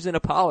he issues an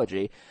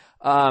apology.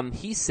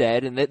 He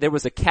said, and there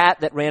was a cat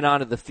that ran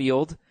onto the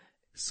field,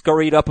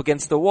 scurried up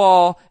against the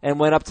wall, and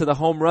went up to the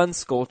home run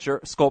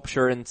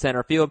sculpture in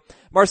center field.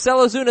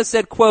 Marcell Ozuna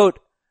said, quote,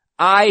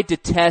 "I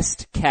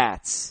detest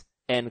cats,"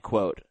 end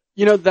quote.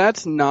 You know,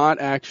 that's not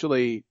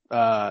actually,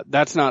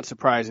 that's not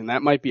surprising.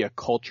 That might be a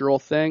cultural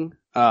thing.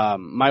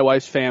 My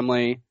wife's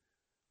family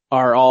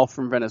are all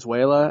from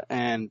Venezuela,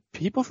 and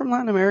people from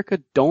Latin America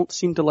don't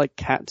seem to like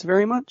cats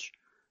very much.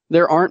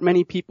 There aren't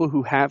many people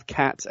who have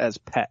cats as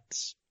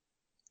pets.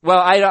 Well,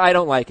 I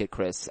don't like it,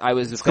 Chris. I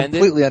was offended.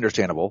 Completely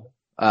understandable.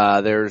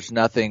 There's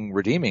nothing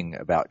redeeming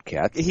about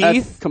cats. Heath,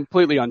 That's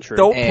completely untrue.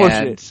 don't push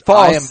And it.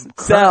 False. I am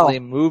currently Sell.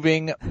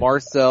 moving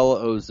Marcell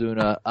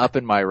Ozuna up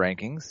in my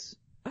rankings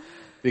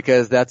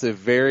because that's a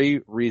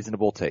very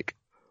reasonable take.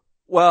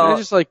 Well,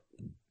 It's just like,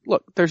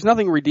 look, there's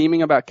nothing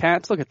redeeming about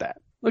cats. Look at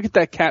that. Look at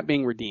that cat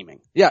being redeeming.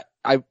 Yeah,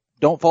 I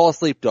don't fall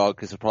asleep, dog,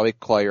 because it'll probably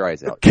claw your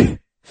eyes out.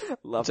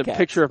 love It's a cats.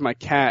 picture of my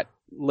cat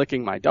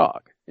licking my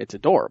dog. It's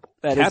adorable.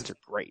 Cats are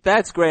great.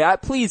 That's great.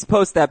 Please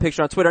post that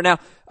picture on Twitter. Now,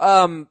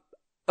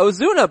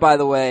 Ozuna, by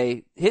the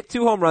way, hit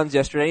 2 home runs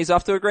yesterday. He's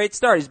off to a great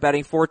start. He's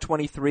batting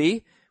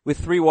 .423 with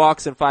 3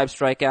 walks and 5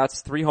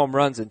 strikeouts, 3 home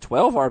runs and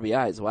 12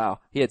 RBIs. Wow.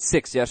 He had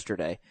 6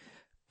 yesterday.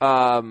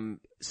 So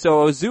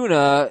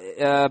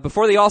Ozuna,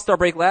 before the All-Star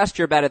break last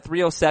year, batted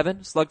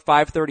 .307, slugged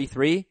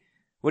 .533.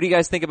 What do you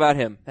guys think about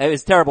him? It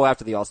was terrible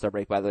after the All-Star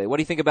break, by the way. What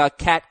do you think about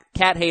cat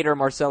hater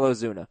Marcell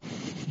Ozuna?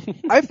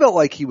 I felt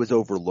like he was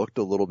overlooked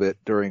a little bit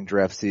during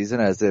draft season,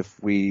 as if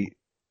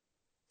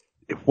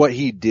what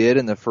he did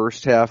in the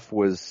first half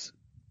was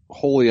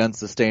wholly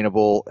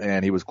unsustainable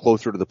and he was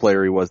closer to the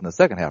player he was in the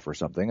second half or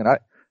something. And I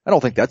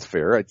don't think that's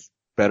fair. It's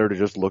better to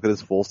just look at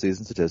his full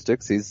season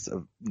statistics. He's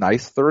a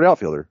nice third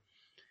outfielder.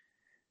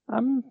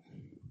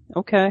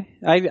 Okay.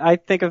 I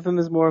think of him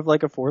as more of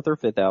like a 4th or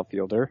 5th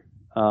outfielder.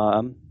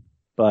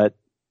 But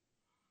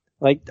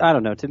like, I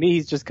don't know. To me,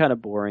 he's just kind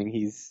of boring.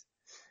 He's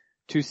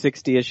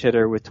 260-ish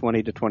hitter with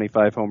 20 to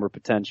 25 homer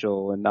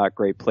potential and not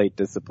great plate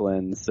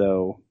discipline.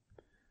 So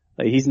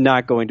like, he's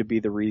not going to be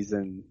the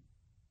reason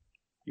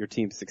your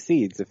team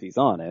succeeds if he's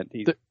on it.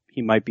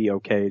 He might be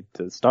okay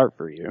to start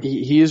for you.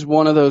 He is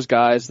one of those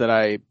guys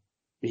that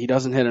he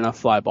doesn't hit enough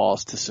fly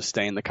balls to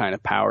sustain the kind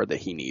of power that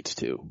he needs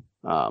to.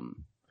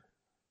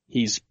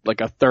 He's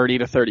like a 30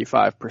 to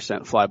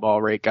 35% fly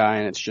ball rate guy,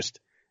 and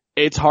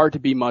it's hard to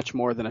be much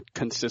more than a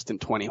consistent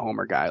 20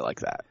 homer guy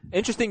like that.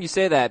 Interesting you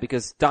say that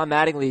because Don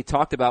Mattingly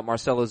talked about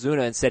Marcell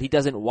Ozuna and said he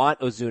doesn't want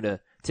Ozuna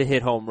to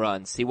hit home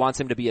runs. He wants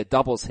him to be a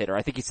doubles hitter.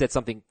 I think he said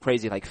something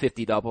crazy like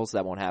 50 doubles.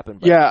 That won't happen.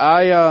 But. Yeah,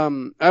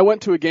 I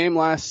went to a game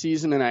last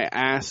season and I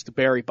asked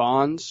Barry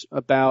Bonds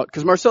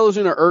cause Marcell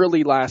Ozuna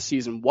early last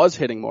season was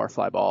hitting more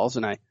fly balls,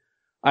 and I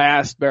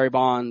asked Barry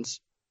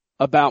Bonds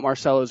about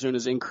Marcell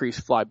Ozuna's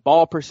increased fly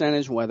ball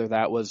percentage, whether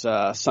that was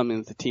something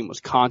that the team was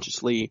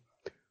consciously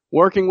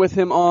working with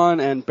him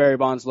on, and Barry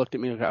Bonds looked at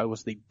me like I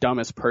was the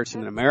dumbest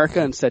person in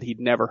America and said he'd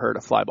never heard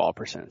a fly ball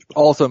percentage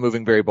before. Also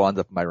moving Barry Bonds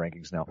up in my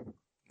rankings now.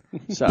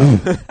 So,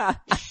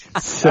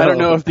 I don't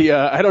know if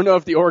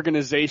the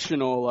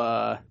organizational,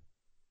 I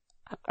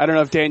don't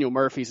know if Daniel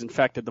Murphy's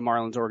infected the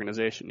Marlins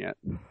organization yet.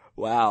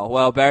 Wow.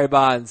 Well, Barry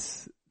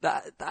Bonds,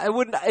 I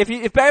wouldn't,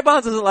 if Barry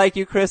Bonds doesn't like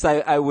you, Chris,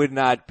 I would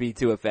not be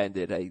too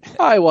offended.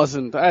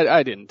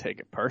 I didn't take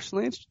it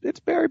personally. It's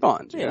Barry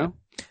Bonds, you know?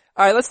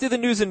 All right, let's do the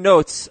news and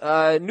notes.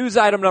 News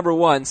item number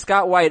 1.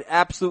 Scott White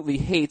absolutely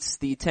hates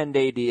the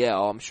 10-day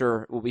DL. I'm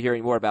sure we'll be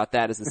hearing more about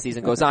that as the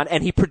season goes on.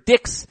 And he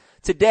predicts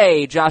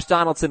today Josh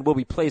Donaldson will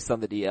be placed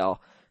on the DL.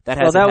 That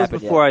hasn't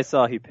happened yet. Before I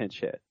saw he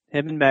pinch hit.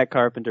 him and Matt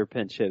Carpenter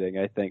pinch hitting,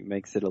 I think,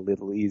 makes it a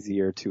little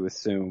easier to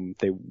assume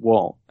they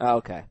won't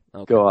Okay.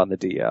 go on the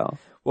DL.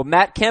 Well,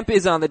 Matt Kemp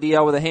is on the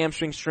DL with a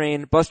hamstring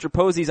strain. Buster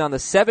Posey's on the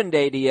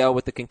 7-day DL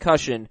with the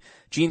concussion.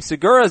 Gene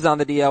Segura's on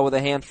the DL with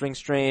a hamstring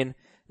strain.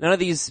 None of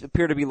these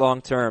appear to be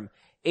long-term.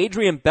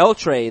 Adrian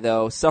Beltre,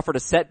 though, suffered a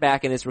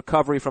setback in his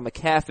recovery from a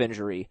calf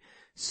injury.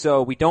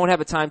 So we don't have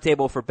a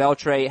timetable for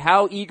Beltre.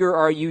 How eager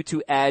are you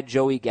to add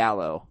Joey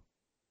Gallo?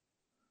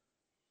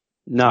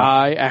 No.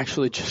 I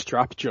actually just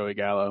dropped Joey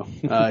Gallo.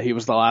 He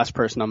was the last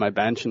person on my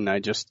bench, and I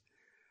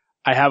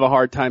have a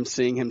hard time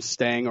seeing him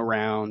staying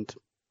around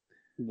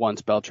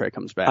once Beltre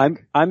comes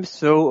back. I'm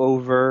so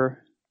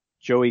over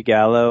Joey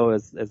Gallo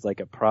as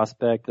like a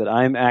prospect that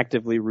I'm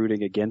actively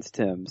rooting against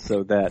him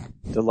so that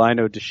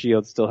Delino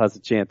DeShields still has a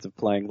chance of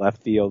playing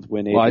left field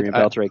when Adrian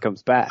Beltre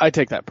comes back. I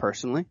take that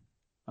personally.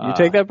 You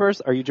take that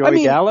person? Are you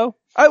Joey Gallo?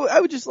 I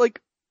would just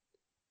like,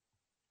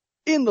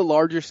 in the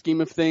larger scheme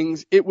of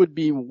things, it would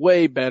be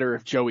way better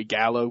if Joey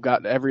Gallo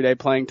got everyday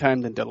playing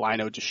time than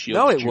Delino DeShields.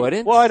 No, it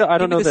wouldn't. Well, I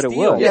don't know that it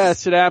will.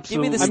 Yes, it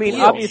absolutely. Give me the I mean,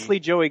 steal. obviously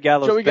Joey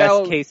Gallo's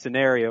best case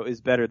scenario is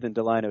better than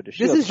Delino DeShields.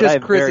 This is but I just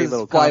have very Chris's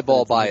little fly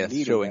ball confidence in him bias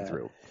needing showing that.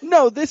 through.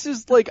 No, this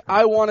is like,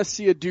 I want to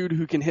see a dude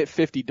who can hit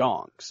 50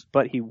 dongs.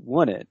 But he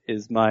won it,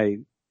 is my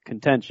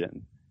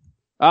contention.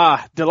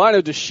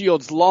 Delino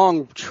DeShields'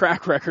 long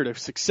track record of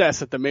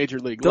success at the major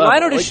league level.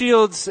 Delino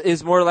DeShields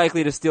is more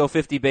likely to steal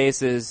 50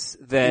 bases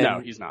than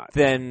No, he's not.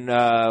 Than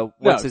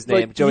what's his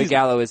name? Like, Joey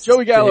Gallo is.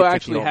 Joey Gallo to hit 50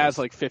 actually homers. has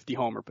like 50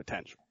 homer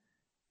potential.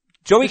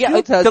 Delino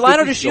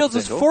DeShields DeShields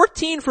was single.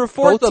 14 for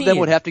 14. Both of them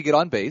would have to get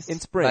on base in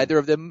spring. Neither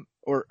of them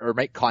or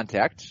make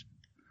contact.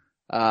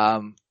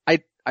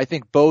 I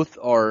think both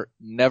are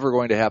never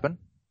going to happen.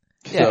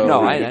 Yeah, So,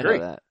 no, I agree.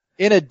 know that.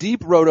 In a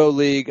deep roto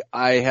league,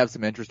 I have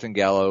some interest in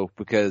Gallo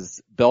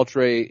because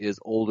Beltre is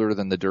older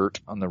than the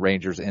dirt on the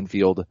Rangers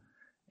infield,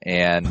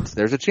 and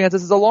there's a chance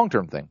this is a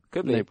long-term thing.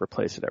 Could They be.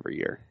 replace it every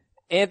year.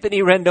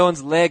 Anthony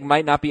Rendon's leg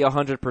might not be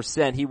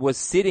 100%. He was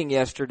sitting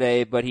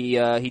yesterday, but he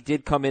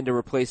did come in to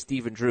replace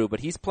Steven Drew,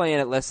 but he's playing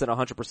at less than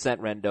 100%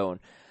 Rendon.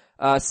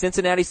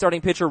 Cincinnati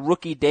starting pitcher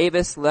Rookie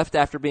Davis left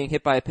after being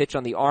hit by a pitch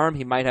on the arm.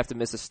 He might have to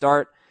miss a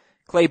start.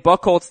 Clay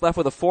Buchholz left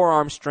with a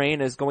forearm strain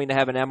and is going to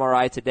have an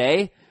MRI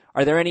today.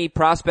 Are there any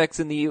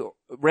prospects in the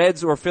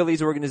Reds or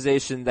Phillies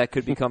organization that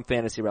could become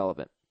fantasy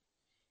relevant?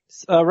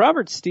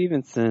 Robert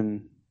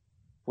Stevenson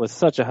was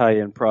such a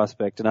high-end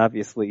prospect, and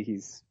obviously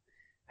he's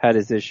had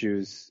his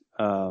issues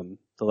the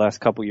last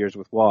couple years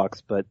with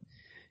walks, but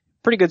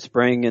pretty good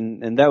spring,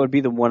 and that would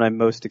be the one I'm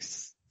most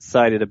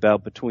excited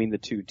about between the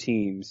two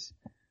teams.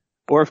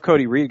 Or if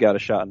Cody Reed got a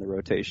shot in the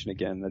rotation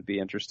again, that'd be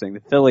interesting.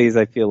 The Phillies,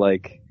 I feel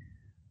like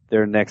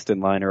their next in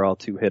line are all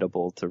too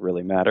hittable to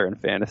really matter in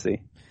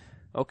fantasy.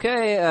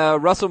 Okay,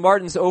 Russell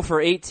Martin's 0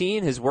 for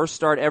 18, his worst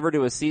start ever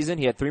to a season.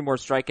 He had 3 more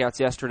strikeouts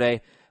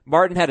yesterday.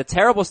 Martin had a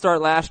terrible start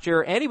last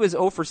year, and he was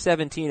 0 for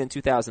 17 in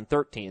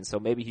 2013, so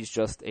maybe he's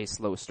just a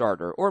slow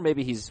starter, or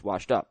maybe he's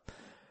washed up.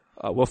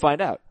 We'll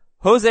find out.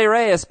 Jose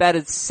Reyes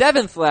batted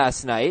 7th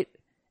last night,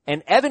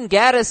 and Evan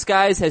Gattis,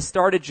 guys, has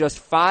started just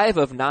 5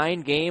 of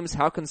 9 games.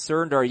 How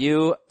concerned are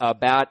you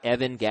about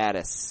Evan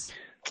Gattis?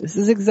 This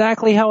is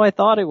exactly how I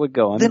thought it would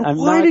go. Then I'm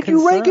why not did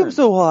you rank him concerned.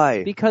 so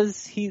high?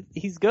 Because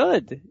he's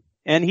good.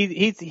 And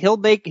he'll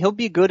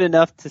be good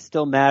enough to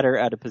still matter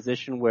at a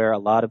position where a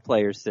lot of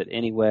players sit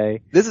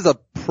anyway. This is a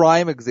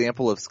prime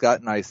example of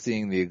Scott and I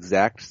seeing the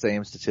exact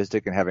same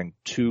statistic and having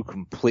 2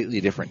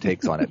 completely different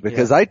takes on it.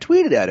 Because I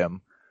tweeted at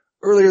him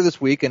earlier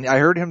this week and I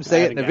heard him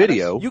say it in a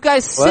video. You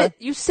guys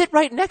sit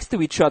right next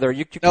to each other.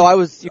 You're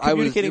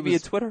communicating via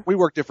Twitter? We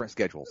work different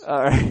schedules.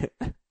 Alright.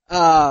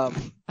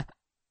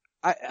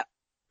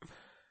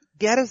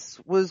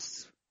 Gattis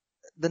was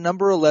the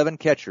number 11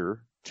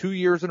 catcher 2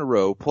 years in a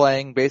row,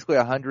 playing basically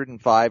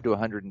 105 to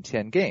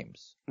 110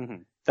 games.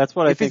 Mm-hmm. That's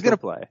what I think he'll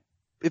play.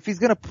 If he's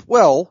gonna,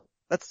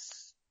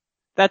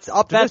 that's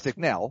optimistic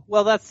now.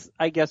 Well, that's,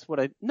 I guess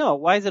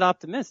why is it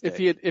optimistic?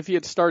 If he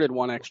had started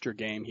 1 extra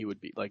game, he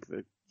would be like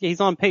he's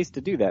on pace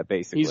to do that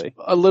basically. He's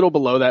a little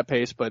below that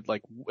pace, but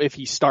like if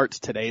he starts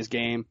today's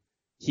game,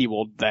 he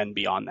will then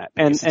be on that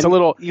pace. It's a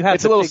little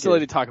silly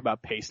to talk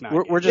about pace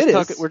now. We're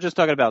just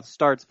talking about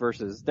starts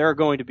versus there are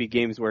going to be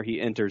games where he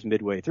enters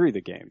midway through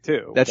the game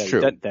too. That's true.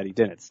 That he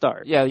didn't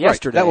start. Yeah,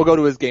 yesterday. Right. That will go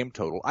to his game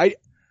total.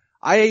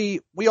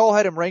 We all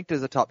had him ranked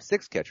as a top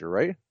 6 catcher,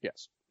 right?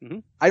 Yes. Mm-hmm.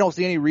 I don't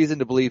see any reason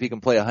to believe he can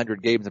play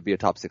 100 games and be a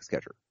top 6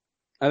 catcher.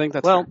 I think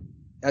that's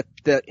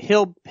fair.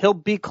 He'll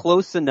be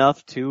close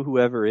enough to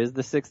whoever is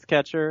the 6th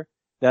catcher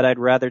that I'd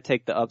rather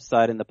take the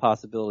upside and the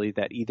possibility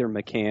that either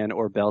McCann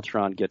or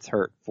Beltran gets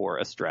hurt for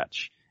a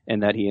stretch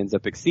and that he ends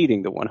up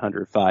exceeding the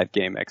 105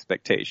 game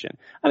expectation.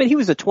 I mean, he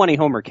was a 20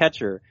 homer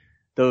catcher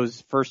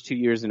those first 2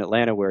 years in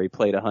Atlanta where he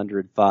played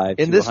 105.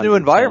 In this new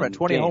environment,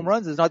 20 games. home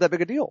runs is not that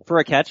big a deal. For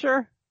a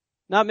catcher?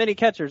 Not many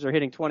catchers are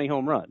hitting 20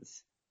 home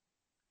runs.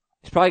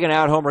 He's probably going to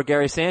out-homer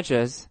Gary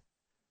Sanchez.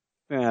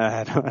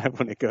 I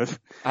wouldn't go.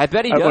 I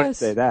bet he does. I wouldn't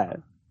say that.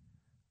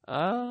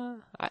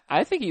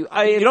 I think you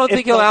don't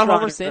think he'll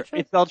out-homer Sanchez?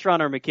 If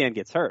Beltran or McCann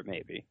gets hurt,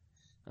 maybe.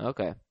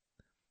 Okay.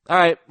 All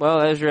right.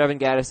 Well, there's your Evan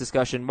Gattis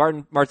discussion.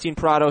 Martin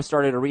Prado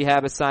started a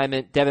rehab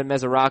assignment. Devin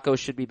Mesoraco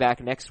should be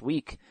back next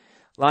week.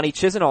 Lonnie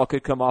Chisenhall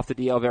could come off the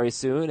DL very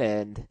soon,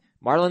 and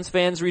Marlins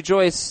fans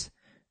rejoice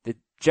that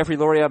Jeffrey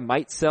Loria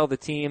might sell the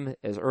team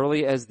as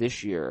early as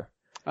this year.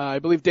 I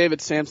believe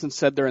David Sampson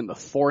said they're in the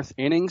 4th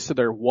inning, so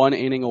they're 1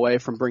 inning away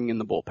from bringing in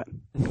the bullpen.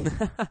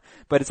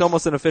 But it's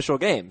almost an official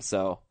game,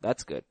 so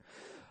that's good.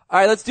 All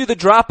right, let's do the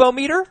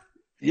drop-o-meter.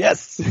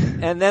 Yes.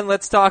 And then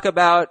let's talk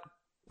about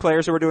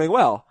players who are doing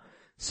well.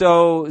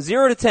 So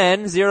 0 to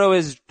 10, 0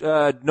 is,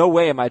 no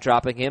way am I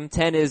dropping him.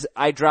 10 is,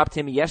 I dropped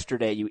him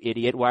yesterday, you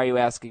idiot. Why are you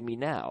asking me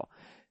now?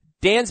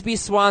 Dansby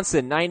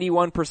Swanson,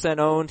 91%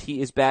 owned.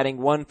 He is batting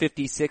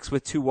 .156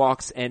 with 2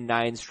 walks and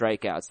 9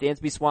 strikeouts.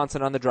 Dansby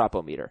Swanson on the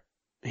drop-o-meter.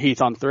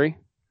 Heath on 3.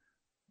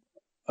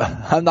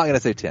 I'm not going to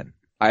say 10.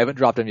 I haven't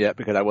dropped him yet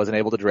because I wasn't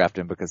able to draft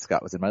him because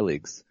Scott was in my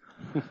leagues.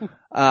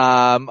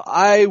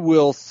 I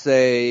will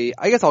say,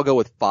 I guess I'll go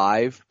with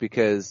 5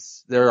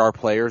 because there are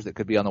players that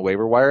could be on the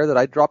waiver wire that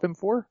I'd drop him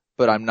for,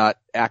 but I'm not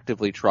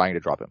actively trying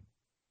to drop him.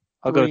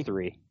 I'll go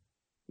 3.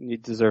 He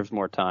deserves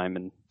more time,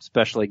 and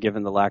especially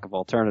given the lack of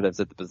alternatives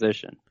at the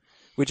position.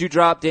 Would you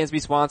drop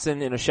Dansby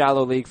Swanson in a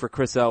shallow league for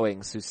Chris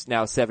Owings, who's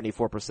now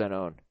 74%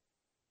 owned?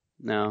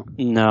 No.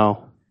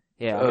 No.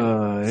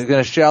 Yeah. In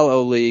a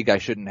shallow league, I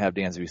shouldn't have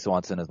Dansby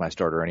Swanson as my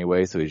starter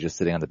anyway, so he's just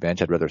sitting on the bench.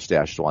 I'd rather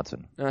stash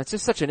Swanson. It's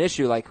just such an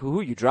issue. Like,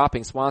 who are you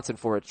dropping Swanson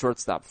for at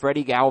shortstop?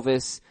 Freddie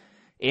Galvis,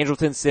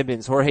 Andrelton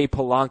Simmons, Jorge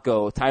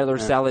Polanco, Tyler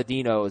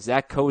Saladino,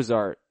 Zach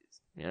Cozart.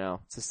 You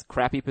know, it's just a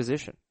crappy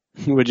position.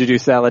 Would you do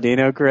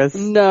Saladino, Chris?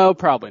 No,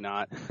 probably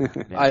not.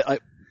 I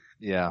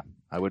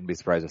wouldn't be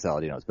surprised if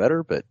Saladino's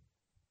better, but.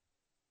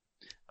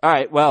 All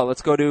right, well,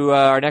 let's go to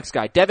our next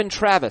guy. Devin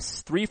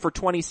Travis, 3 for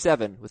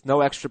 27 with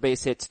no extra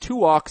base hits, 2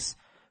 walks,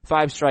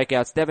 5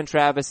 strikeouts. Devin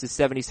Travis is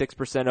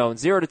 76% owned,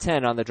 0 to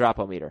 10 on the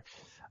drop-o-meter.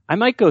 I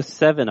might go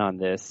 7 on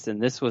this, and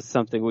this was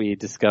something we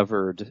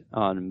discovered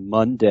on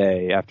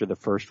Monday after the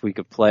first week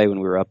of play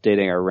when we were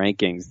updating our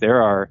rankings.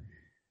 There are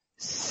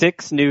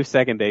 6 new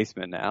second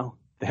basemen now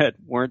that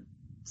weren't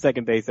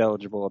second base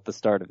eligible at the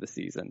start of the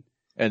season.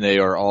 And they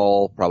are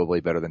all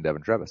probably better than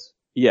Devin Travis.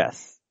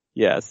 Yes.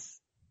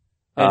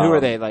 And who are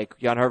they? Like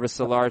Yangervis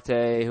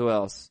Solarte? Who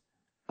else?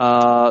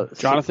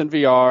 Jonathan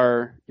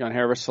Villar,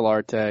 Yangervis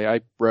Solarte.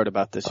 I wrote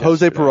about this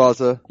Jose yesterday.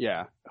 Peraza.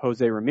 Yeah.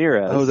 Jose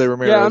Ramirez.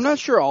 Yeah, I'm not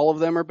sure all of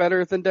them are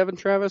better than Devin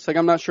Travis. Like,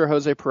 I'm not sure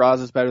Jose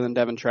Peraza is better than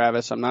Devin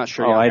Travis. I'm not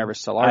sure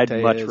Yangervis Solarte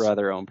I'd much is.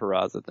 rather own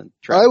Peraza than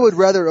Travis. I would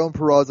rather own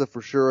Peraza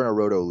for sure in a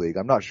roto league.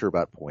 I'm not sure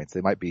about points.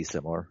 They might be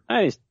similar.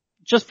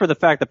 Just for the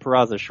fact that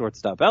Peraza is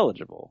shortstop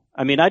eligible.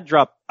 I mean, I'd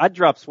drop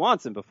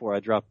Swanson before I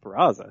drop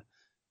Peraza.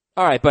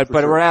 All right, but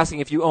sure. we're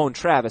asking if you own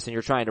Travis and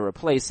you're trying to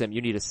replace him,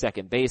 you need a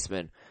second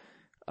baseman.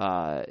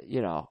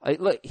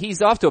 Look,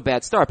 he's off to a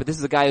bad start, but this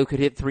is a guy who could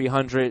hit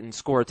 300 and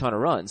score a ton of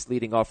runs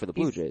leading off for the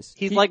Blue Jays.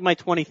 He's like my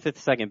 25th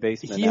second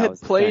baseman. He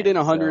had played in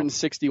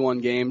 161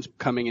 games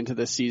coming into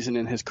this season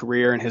in his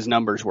career, and his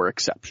numbers were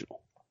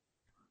exceptional.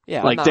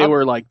 Yeah, they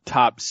were like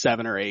top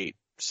 7 or 8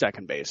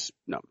 second base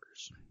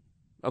numbers.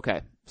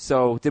 Okay.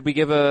 So did we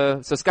give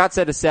so Scott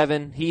said a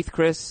 7. Heath,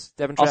 Chris,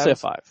 Devin Travis? I'll say a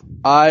 5.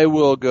 I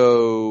will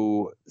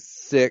go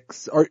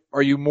 6.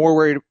 Are you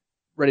more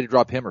ready to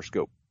drop him or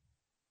Scope?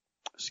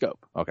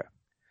 Scope. Okay.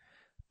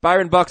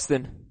 Byron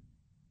Buxton.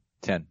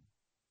 10.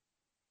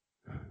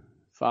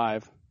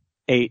 5.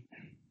 8.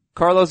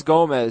 Carlos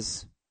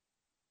Gomez.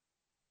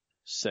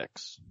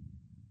 6.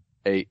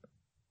 8.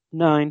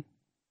 9.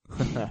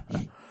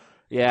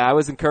 Yeah, I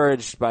was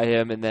encouraged by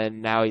him, and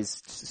then now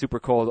he's super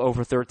cold,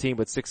 over 13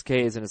 with 6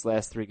 Ks in his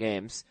last 3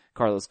 games,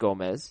 Carlos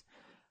Gomez.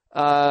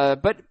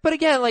 But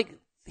again, like,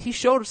 he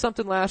showed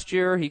something last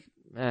year.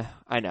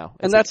 I know.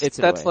 And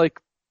that's like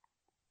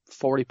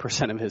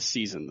 40% of his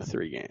season, the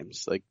 3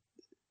 games. Like,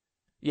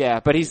 yeah,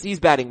 but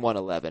he's batting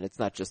 111. It's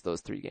not just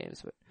those 3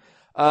 games,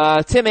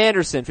 but, Tim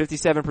Anderson,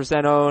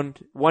 57% owned,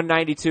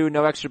 192,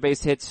 no extra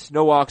base hits,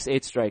 no walks,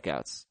 8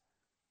 strikeouts.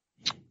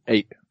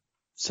 8.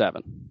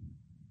 7.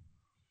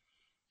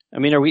 I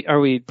mean, are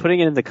we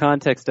putting it in the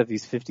context of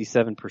these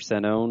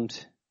 57%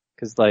 owned?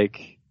 Cause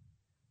like,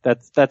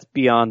 that's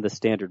beyond the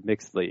standard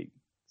mixed league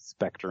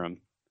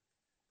spectrum.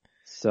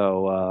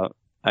 So,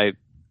 I'll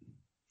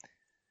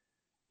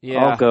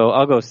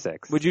go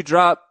 6. Would you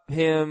drop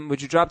Tim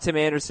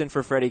Anderson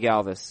for Freddie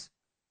Galvis?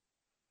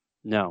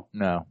 No.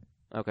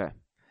 Okay.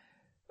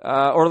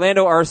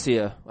 Orlando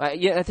Arcia.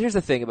 Here's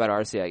the thing about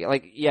Arcia.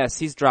 Like, yes,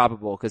 he's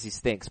droppable because he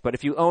stinks, but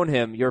if you own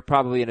him, you're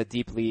probably in a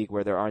deep league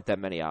where there aren't that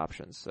many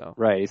options, so.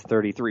 Right, he's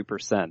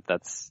 33%.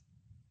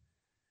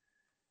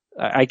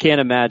 I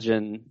can't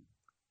imagine,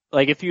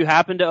 like, if you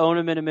happen to own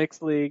him in a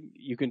mixed league,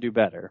 you can do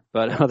better,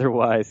 but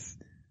otherwise,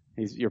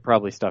 you're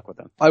probably stuck with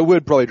him. I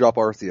would probably drop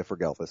Arcia for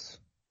Galvis.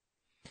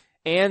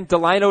 And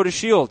Delino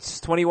DeShields,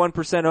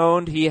 21%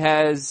 owned. He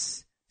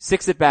has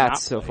 6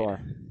 at-bats so far.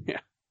 Yeah.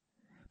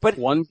 But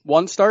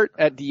one start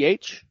at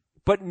DH?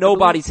 But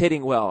nobody's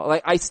hitting well.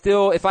 Like,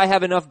 if I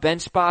have enough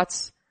bench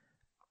spots,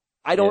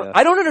 I don't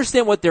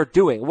understand what they're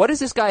doing. What does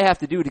this guy have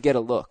to do to get a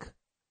look?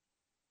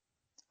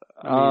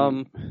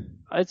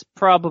 It's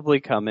probably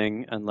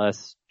coming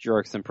unless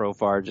Jurickson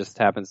Profar just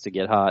happens to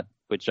get hot,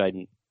 which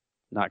I'm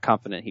not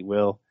confident he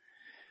will.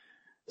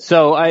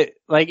 So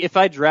if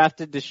I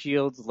drafted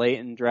DeShields late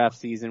in draft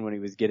season when he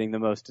was getting the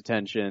most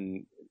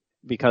attention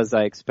because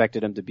I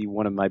expected him to be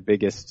one of my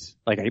biggest,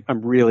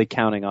 I'm really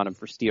counting on him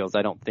for steals.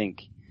 I don't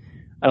think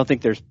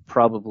there's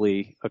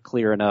probably a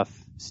clear enough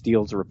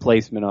steals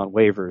replacement on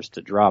waivers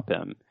to drop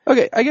him.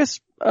 Okay, I guess,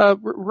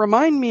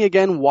 remind me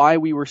again why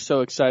we were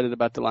so excited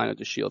about Delino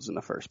DeShields in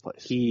the first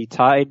place. He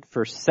tied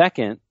for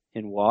second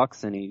in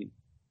walks and he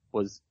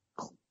was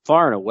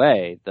far and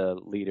away the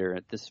leader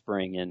this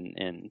spring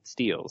in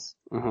steals.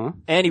 Uh-huh.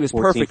 And he was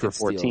 14 perfect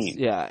for in steals. 14.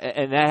 Yeah,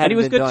 and that had he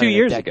was been good done 2 in a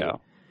years decade.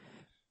 ago.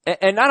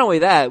 And not only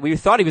that, we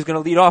thought he was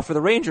going to lead off for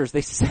the Rangers.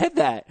 They said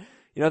that.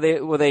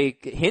 They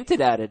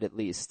hinted at it at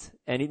least.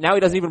 And now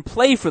he doesn't even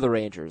play for the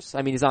Rangers.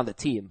 I mean, he's on the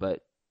team, but,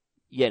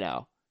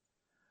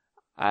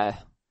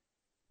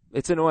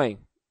 it's annoying.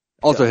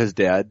 Also, his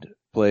dad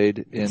played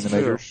in the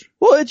majors.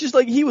 Well, it's just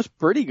he was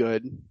pretty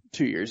good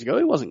 2 years ago.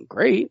 He wasn't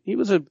great. He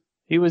was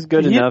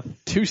good hit enough.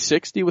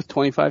 260 with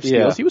 25 steals.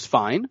 Yeah. He was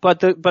fine.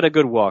 But a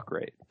good walk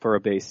rate for a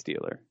base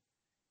stealer.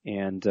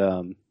 And,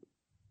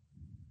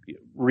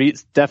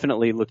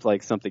 definitely looked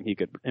like something he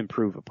could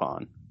improve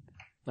upon.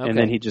 Okay. And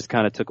then he just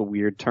kind of took a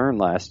weird turn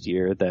last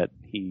year that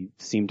he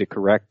seemed to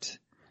correct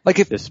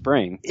this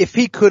spring. If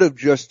he could have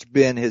just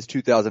been his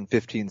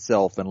 2015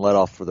 self and let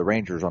off for the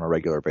Rangers on a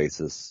regular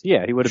basis.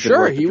 Yeah, he would have been sure,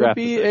 worth the he would draft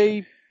be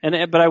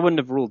position. But I wouldn't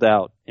have ruled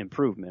out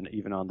improvement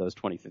even on those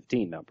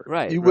 2015 numbers.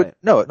 Right. You would,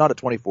 no, not at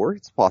 24.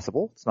 It's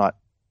possible. It's not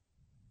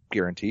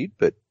guaranteed,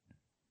 but.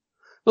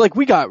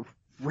 We got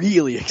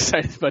really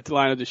excited about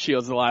Delino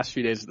DeShields the last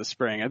few days of the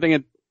spring. I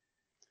think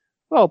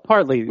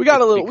partly we got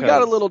a little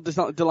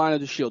Delino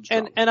DeShields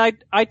drunk. And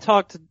I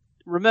talked,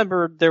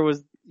 remember there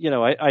was,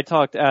 I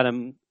talked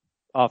Adam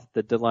off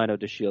the Delino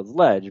DeShields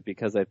ledge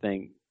because I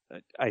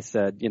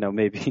said,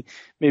 maybe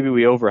we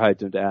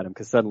overhyped him to Adam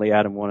because suddenly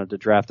Adam wanted to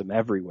draft him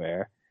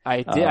everywhere.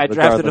 I did. I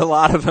drafted a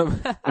lot of them.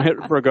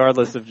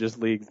 regardless of just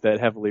leagues that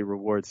heavily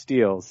reward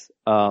steals.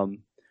 But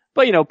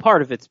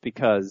part of it's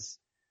because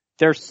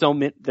there's so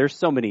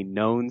many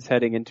knowns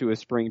heading into a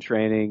spring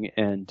training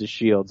and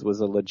DeShields was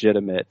a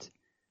legitimate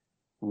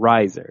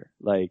riser,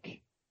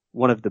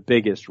 one of the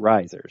biggest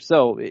risers.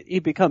 So he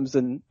becomes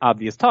an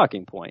obvious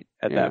talking point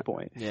at that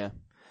point. Yeah.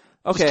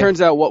 Okay. Just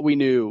turns out what we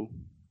knew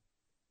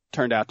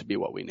turned out to be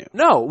what we knew.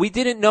 No, we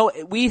didn't know.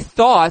 We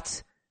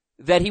thought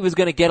that he was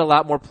going to get a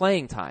lot more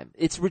playing time.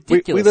 It's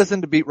ridiculous. We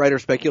listened to beat writer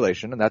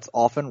speculation, and that's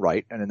often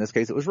right, and in this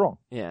case it was wrong.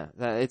 Yeah,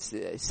 it's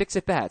 6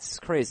 at bats. It's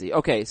crazy.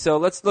 Okay, so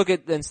let's look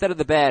at, instead of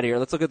the bad here,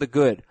 let's look at the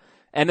good.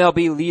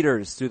 MLB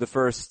leaders through the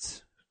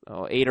first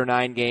 8 or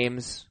 9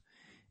 games.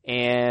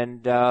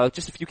 And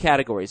just a few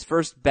categories.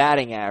 First,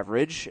 batting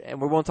average,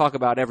 and we won't talk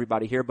about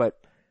everybody here, but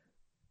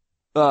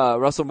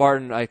Russell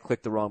Martin, I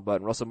clicked the wrong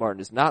button. Russell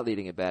Martin is not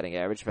leading in batting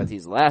average. In fact,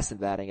 he's last in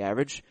batting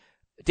average.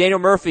 Daniel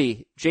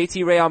Murphy,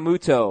 JT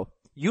Realmuto,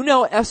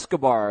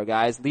 Escobar,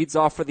 guys, leads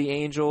off for the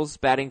Angels,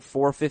 batting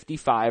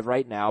 .455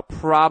 right now.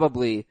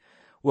 Probably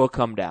will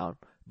come down.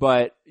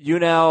 But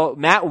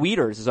Matt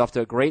Wieters is off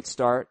to a great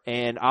start,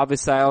 and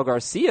Avisail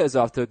Garcia is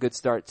off to a good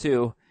start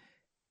too.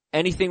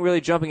 Anything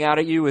really jumping out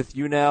at you with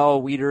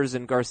Wieters,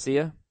 and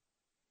Garcia?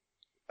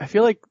 I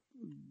feel like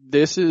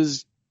this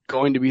is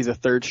going to be the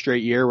third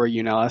straight year where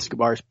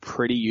Escobar is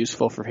pretty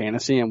useful for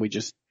fantasy and we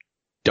just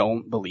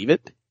don't believe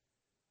it.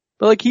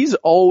 But he's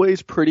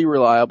always pretty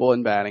reliable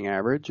in batting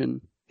average,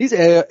 and he's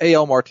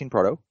AL Martin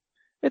Prado.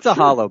 It's a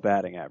hollow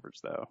batting average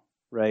though,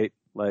 right?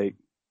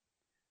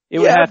 It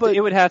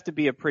would have to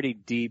be a pretty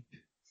deep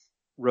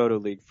Roto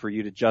League for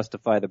you to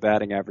justify the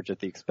batting average at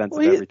the expense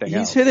of everything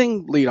else. He's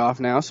hitting leadoff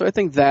now, so I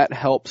think that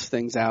helps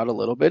things out a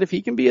little bit. If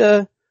he can be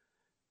a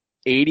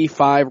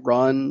 85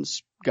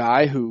 runs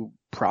guy who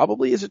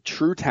probably is a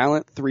true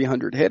talent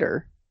 300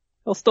 hitter,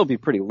 he'll still be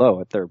pretty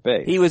low at third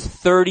base. He was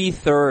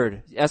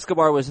 33rd.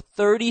 Escobar was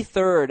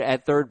 33rd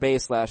at third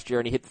base last year,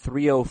 and he hit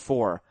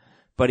 304.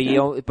 But he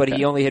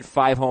only hit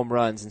 5 home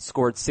runs and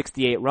scored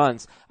 68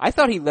 runs. I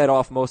thought he led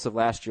off most of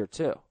last year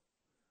too.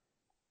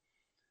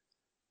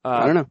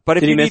 I don't know. But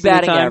if you need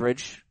batting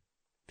average,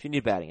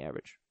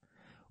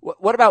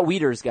 what about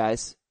Wieters,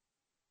 guys?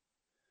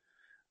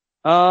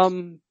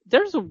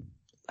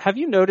 Have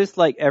you noticed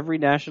every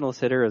Nationals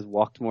hitter has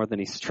walked more than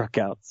he struck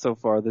out so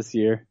far this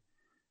year?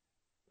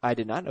 I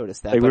did not notice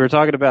that. We were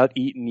talking about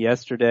Eaton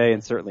yesterday,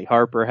 and certainly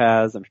Harper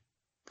has. I'm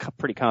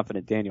pretty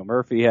confident Daniel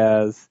Murphy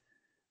has.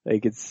 I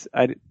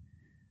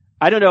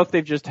don't know if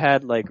they've just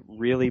had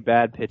really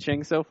bad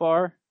pitching so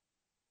far.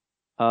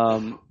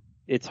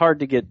 It's hard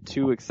to get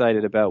too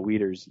excited about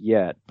Wieters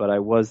yet, but I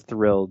was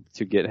thrilled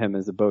to get him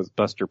as a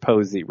Buster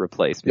Posey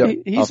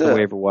replacement off the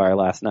waiver wire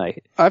last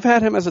night. I've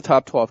had him as a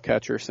top 12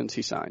 catcher since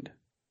he signed.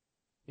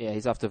 Yeah,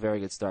 he's off to a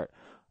very good start.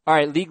 All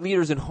right, league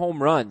leaders in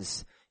home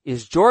runs.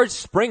 Is George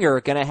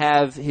Springer going to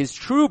have his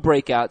true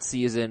breakout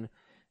season?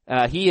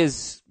 He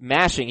is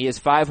mashing. He has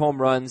 5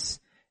 home runs,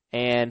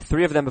 and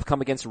 3 of them have come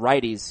against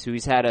righties, who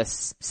he's had a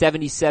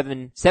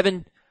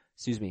 777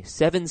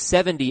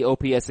 770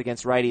 OPS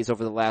against righties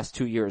over the last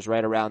 2 years,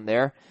 right around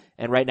there.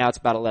 And right now it's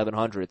about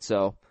 1100.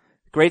 So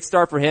great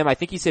start for him. I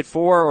think he's hit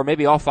 4 or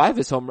maybe all 5 of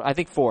his I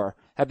think 4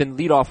 have been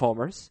leadoff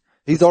homers.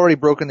 He's already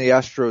broken the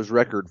Astros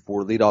record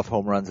for leadoff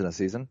home runs in a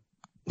season.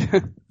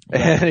 And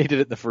he did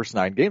it in the first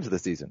 9 games of the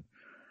season.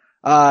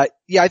 I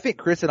think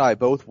Chris and I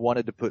both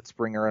wanted to put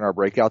Springer in our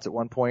breakouts at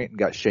one point and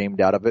got shamed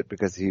out of it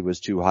because he was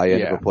too high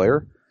end of a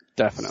player.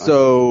 Definitely.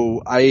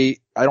 So I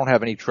don't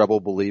have any trouble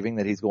believing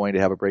that he's going to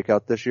have a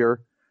breakout this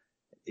year.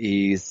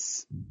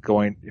 If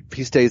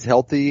he stays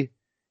healthy,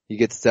 he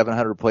gets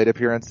 700 plate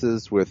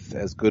appearances with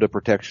as good a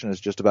protection as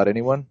just about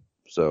anyone.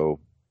 So.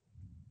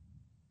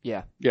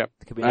 Yeah. Yep.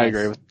 Could be nice. I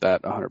agree with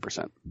that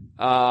 100%.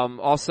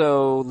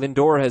 Also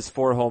Lindor has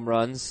 4 home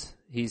runs.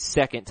 He's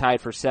tied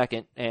for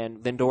second, and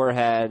Lindor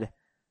had,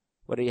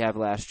 what did he have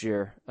last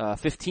year?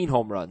 15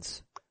 home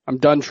runs. I'm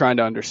done trying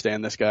to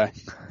understand this guy.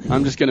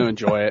 I'm just gonna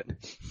enjoy it.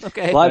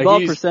 Okay. Fly ball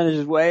percentage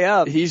is way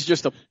up. He's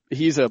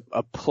a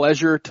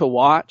pleasure to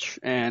watch,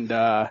 and,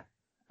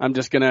 I'm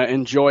just gonna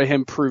enjoy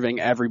him proving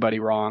everybody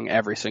wrong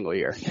every single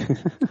year.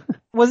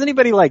 Was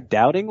anybody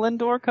doubting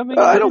Lindor coming?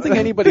 I don't think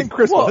anybody.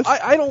 Chris was.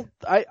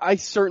 I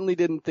certainly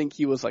didn't think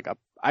he was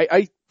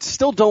I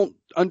still don't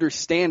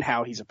understand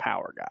how he's a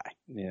power guy.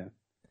 Yeah.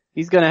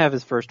 He's gonna have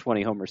his first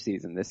 20 homer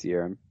season this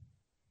year.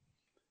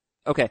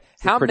 Okay.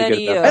 He's pretty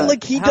good at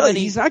that. And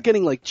he's not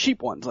getting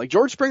cheap ones.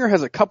 George Springer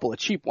has a couple of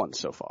cheap ones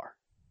so far.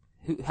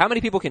 How many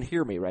people can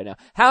hear me right now?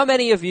 How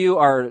many of you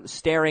are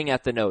staring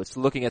at the notes,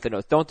 looking at the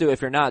notes? Don't do it.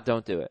 If you're not,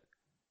 don't do it.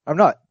 I'm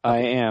not. I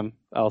am.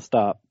 I'll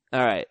stop. All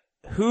right.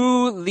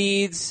 Who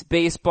leads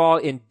baseball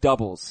in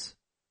doubles?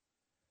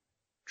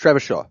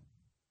 Travis Shaw.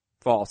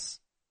 False.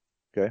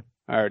 Okay.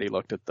 I already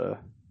looked at the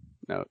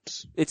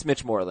notes. It's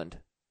Mitch Moreland.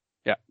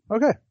 Yeah.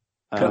 Okay.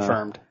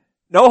 Confirmed.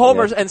 No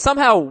homers and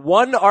somehow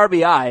 1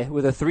 RBI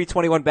with a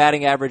 .321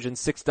 batting average and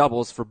 6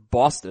 doubles for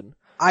Boston.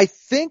 I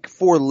think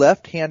for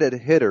left-handed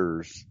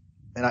hitters,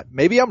 and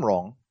maybe I'm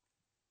wrong,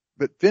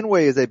 but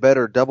Fenway is a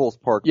better doubles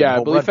park than Yeah, I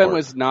home believe run park.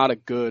 Fenway's not a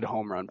good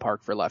home run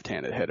park for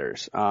left-handed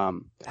hitters.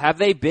 Have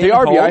they been the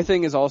RBI home?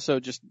 thing is also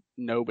just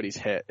nobody's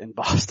hit in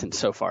Boston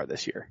so far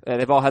this year.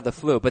 They've all had the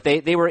flu, but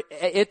they were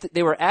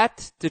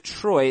at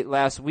Detroit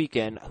last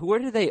weekend. Where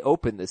did they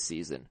open this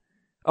season?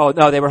 Oh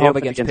no, they were home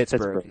against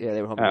Pittsburgh. Yeah,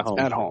 they were home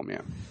At home,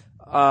 yeah.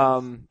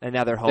 And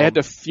now they're home. They had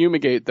to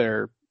fumigate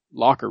their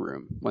locker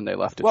room when they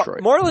left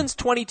Detroit. Well, Moreland's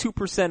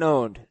 22%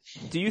 owned.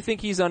 Do you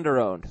think he's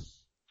under-owned?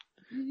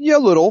 Yeah, a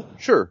little.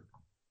 Sure.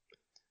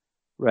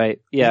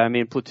 Right. Yeah, I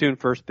mean, platoon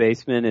first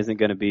baseman isn't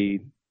going to be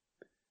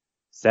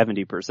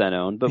 70%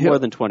 owned, but more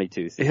than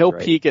 22. He'll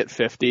peak at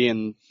 50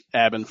 and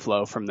ebb and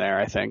flow from there,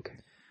 I think.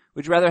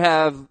 Would you rather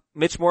have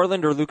Mitch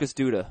Moreland or Lucas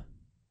Duda?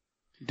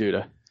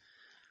 Duda.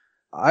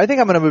 I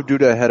think I'm going to move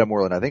Duda ahead of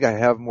Moreland. I think I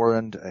have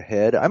Moreland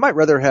ahead. I might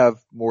rather have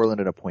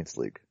Moreland in a points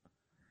league.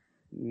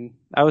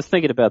 I was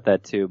thinking about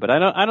that too, but I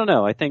don't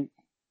know. I think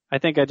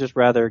I'd just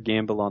rather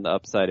gamble on the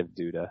upside of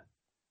Duda.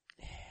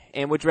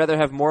 And would you rather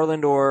have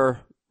Moreland or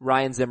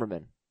Ryan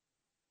Zimmerman?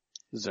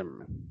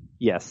 Zimmerman.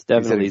 Yes,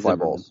 definitely fly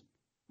Zimmerman. balls.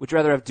 Would you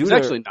rather have Duda? He's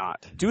actually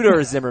not. Duda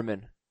or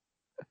Zimmerman?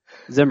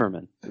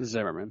 Zimmerman.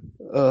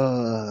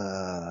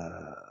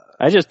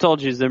 I just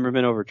told you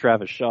Zimmerman over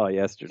Travis Shaw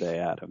yesterday,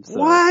 Adam. So.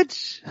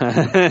 What?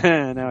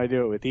 Now I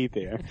do it with Heath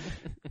here.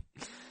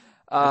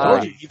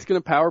 He's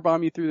going to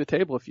powerbomb you through the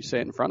table if you say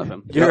it in front of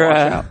him.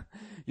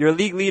 Your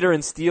league leader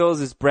in steals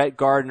is Brett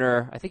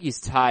Gardner. I think he's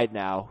tied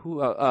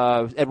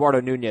now.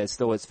 Eduardo Nunez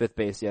still was 5th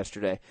base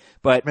yesterday.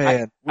 But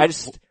man, I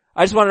just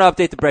wanted to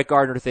update the Brett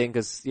Gardner thing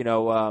because,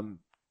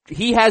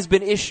 he has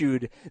been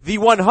issued the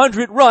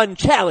 100-run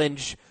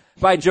challenge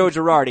by Joe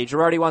Girardi.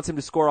 Girardi wants him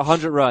to score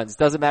 100 runs.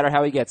 Doesn't matter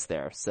how he gets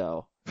there,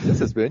 so. This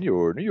has been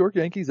your New York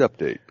Yankees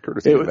update,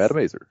 courtesy of Adam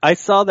Azer. I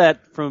saw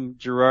that from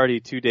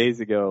Girardi 2 days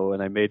ago,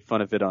 and I made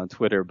fun of it on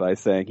Twitter by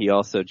saying he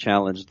also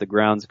challenged the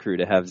grounds crew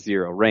to have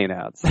 0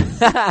 rainouts.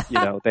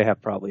 They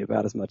have probably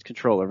about as much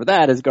control over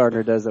that as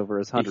Gardner does over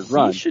his 100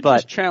 runs. He should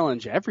just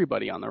challenge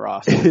everybody on the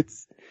roster.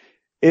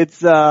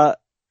 It's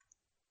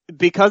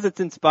because it's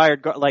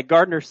inspired, like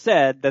Gardner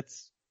said,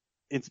 that's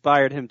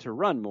inspired him to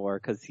run more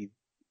because he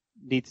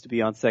needs to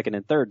be on second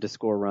and third to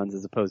score runs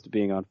as opposed to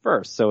being on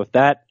first. So if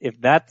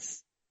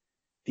that's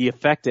the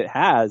effect it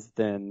has,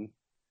 then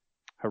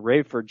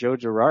hooray for Joe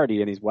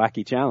Girardi and his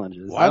wacky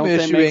challenges. I'm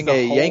issuing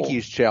a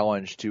Yankees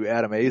challenge to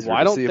Adam Azer.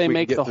 Why don't to see they if we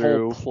make can get the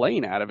through whole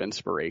plane out of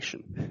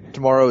inspiration?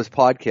 Tomorrow's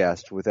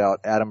podcast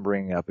without Adam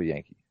bringing up a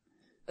Yankee.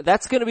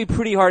 That's going to be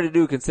pretty hard to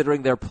do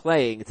considering they're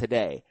playing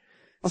today.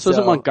 So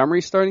isn't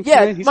Montgomery starting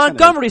today? Yeah,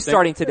 Montgomery's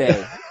starting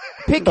today.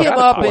 Pick him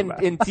up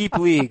in deep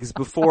leagues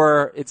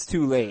before it's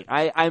too late.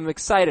 I'm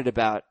excited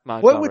about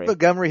Montgomery. What would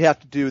Montgomery have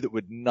to do that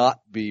would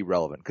not be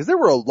relevant? Because there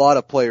were a lot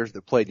of players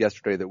that played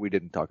yesterday that we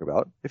didn't talk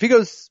about. If he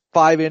goes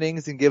 5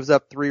 innings and gives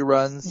up 3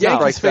 runs,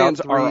 Yankees fans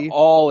strikes out 3. are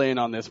all in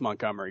on this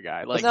Montgomery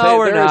guy. No,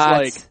 we're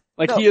not.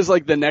 No. He is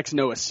like the next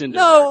Noah Syndergaard.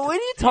 No, what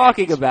are you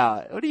talking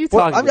about? What are you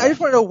talking about? I just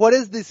want to know, what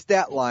is the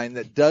stat line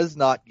that does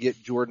not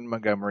get Jordan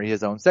Montgomery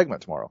his own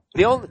segment tomorrow?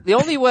 The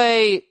only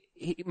way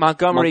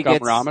Montgomery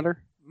gets...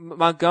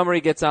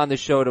 Montgomery gets on the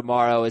show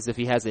tomorrow is if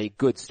he has a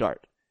good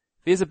start.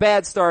 If he has a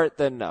bad start,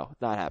 then no,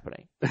 not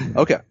happening.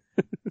 Okay.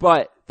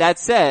 But that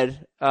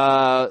said, there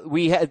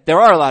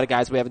are a lot of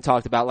guys we haven't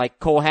talked about, like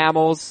Cole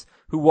Hamels,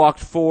 who walked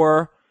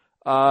 4,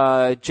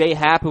 Jay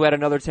Happ, who had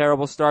another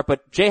terrible start,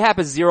 but Jay Happ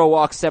has 0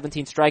 walks,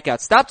 17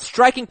 strikeouts. Stop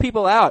striking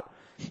people out,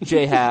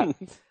 Jay Happ.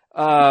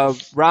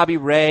 Robbie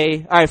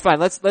Ray. Alright, fine,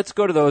 let's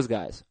go to those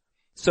guys.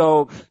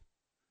 So,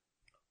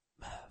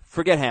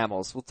 forget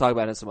Hamels. We'll talk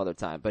about it some other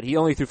time, but he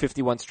only threw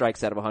 51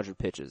 strikes out of 100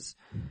 pitches.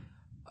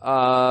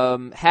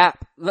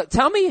 Happ,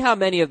 tell me how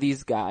many of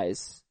these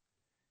guys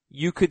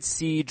you could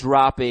see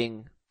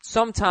dropping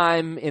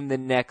sometime in the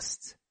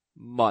next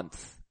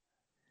month.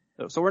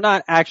 So we're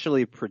not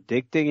actually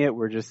predicting it.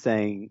 We're just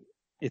saying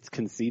it's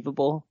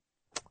conceivable.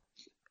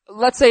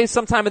 Let's say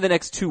sometime in the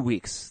next 2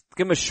 weeks.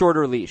 Give him a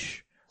shorter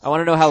leash. I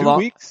want to know how 2 long,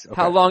 weeks? Okay.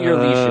 how long your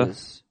leash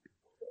is.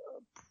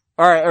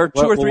 Alright, or 2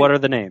 or 3. What are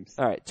the names?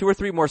 Alright, 2 or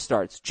 3 more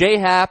starts. Jay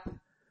Happ,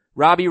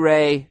 Robbie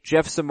Ray,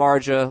 Jeff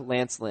Samardzija,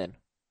 Lance Lynn.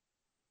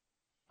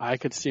 I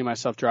could see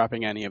myself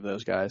dropping any of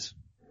those guys.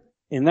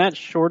 In that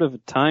short of a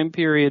time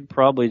period,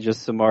 probably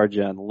just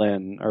Samardzija and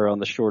Lynn are on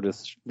the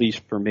shortest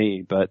leash for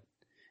me, but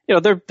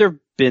there've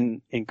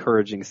been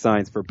encouraging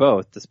signs for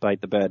both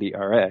despite the bad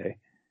ERA.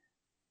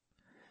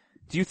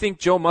 Do you think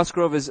Joe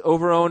Musgrove is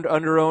overowned,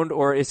 underowned,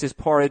 or is his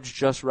porridge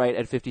just right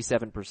at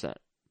 57%?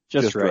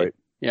 Just right.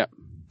 Yeah.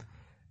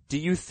 Do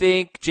you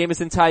think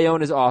Jameson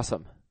Taillon is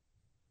awesome?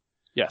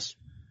 Yes.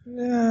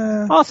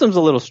 Yeah. Awesome's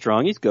a little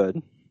strong. He's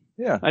good.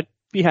 Yeah. I'd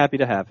be happy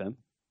to have him.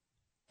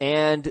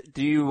 And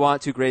do you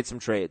want to grade some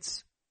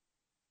trades?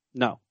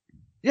 No.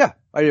 Yeah,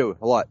 I do.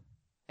 A lot.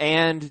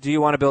 And do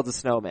you want to build a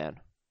snowman?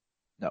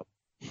 No.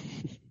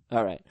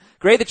 Alright.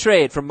 Grade the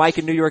trade from Mike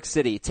in New York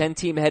City.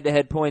 10-team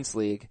head-to-head points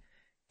league.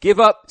 Give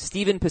up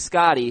Steven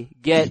Piscotty,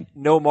 get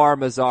Nomar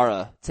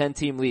Mazara.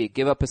 10-team league.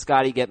 Give up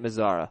Piscotty, get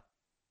Mazara.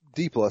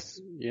 D+.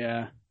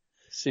 Yeah.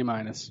 C-.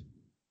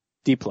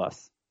 D+.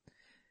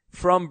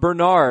 From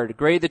Bernard,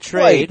 grade the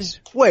trade.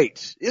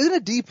 Wait. Isn't a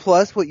D+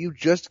 what you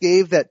just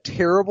gave that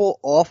terrible,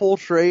 awful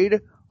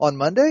trade on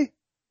Monday?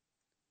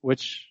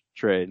 Which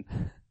trade?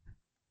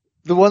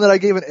 The one that I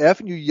gave an F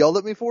and you yelled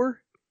at me for?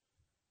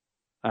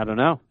 I don't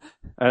know.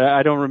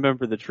 I don't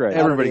remember the trade.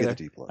 Everybody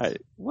gets a D+.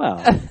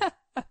 Well,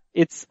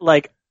 it's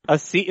like a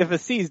C. If a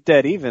C's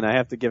dead even, I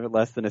have to give it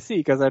less than a C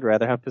because I'd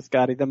rather have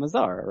Piscotty than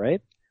Mazara,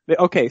 right?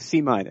 Okay,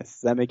 C-. Does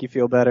that make you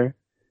feel better?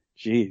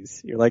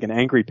 Jeez, you're like an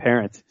angry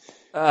parent.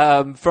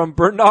 From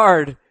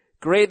Bernard,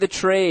 grade the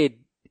trade.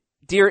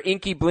 Dear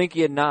Inky,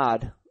 Blinky, and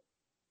Nod.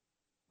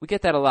 We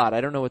get that a lot.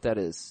 I don't know what that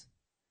is,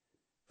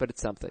 but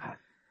it's something.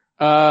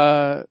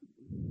 What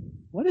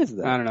is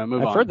that? I don't know.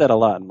 Move on. I've heard that a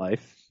lot in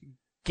life.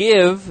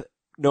 Give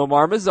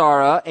Nomar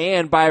Mazara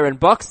and Byron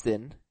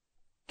Buxton.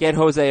 Get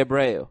Jose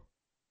Abreu.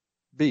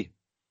 B.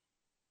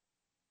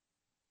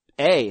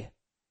 A.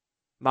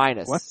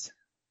 Minus. What?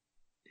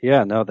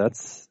 Yeah, no,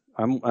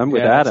 I'm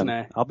with Yeah, that's Adam. an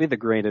A. I'll be the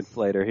grade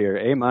inflator here.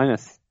 A-.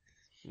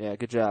 Yeah,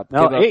 good job.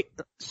 No, Give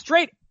up-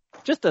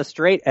 just a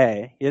straight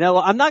A.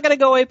 I'm not gonna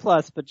go A+,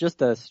 but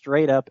just a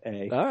straight up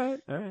A.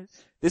 Alright.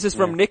 This is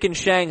from Nick in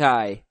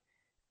Shanghai.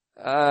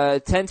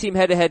 10-team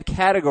head-to-head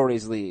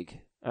categories league.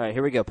 Alright,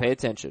 here we go. Pay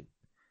attention.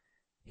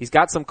 He's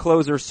got some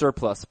closer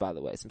surplus, by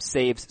the way. Some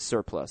saves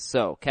surplus.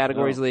 So,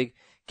 categories league.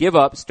 Give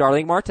up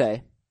Starling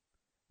Marte,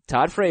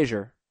 Todd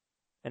Frazier,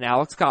 and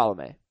Alex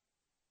Colomé.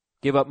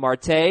 Give up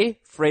Marte,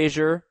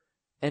 Frazier,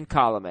 and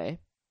Colomé.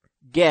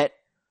 Get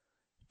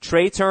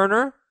Trey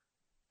Turner,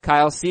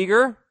 Kyle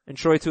Seager, and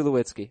Troy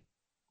Tulowitzki.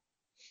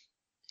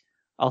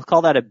 I'll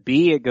call that a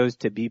B. It goes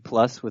to B+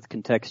 with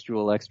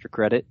contextual extra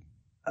credit.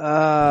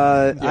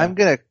 I'm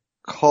gonna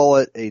call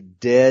it a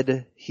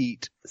dead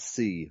heat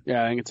C.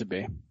 Yeah, I think it's a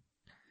B.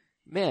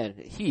 Man,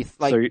 Heath,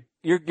 like, So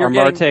you're are getting...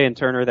 Marte and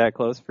Turner that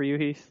close for you,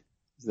 Heath?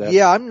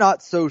 Yeah, I'm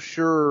not so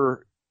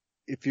sure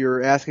if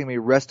you're asking me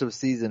rest of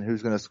season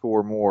who's gonna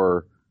score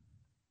more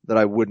that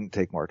I wouldn't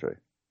take Marte.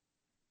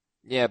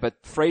 Yeah, but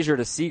Frazier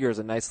to Seager is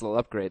a nice little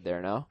upgrade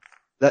there, no?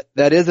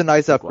 That is a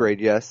nice upgrade,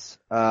 yes.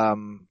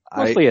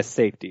 Mostly a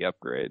safety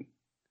upgrade.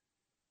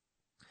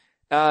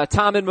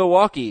 Tom in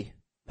Milwaukee.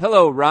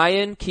 Hello,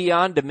 Ryan,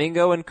 Keon,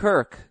 Domingo, and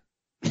Kirk.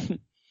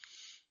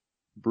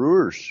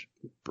 Brewers.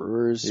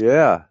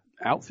 Yeah.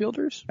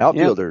 Outfielders?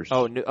 Outfielders.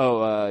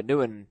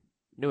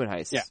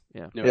 Neuenhuis. Yeah.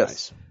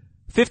 Yes.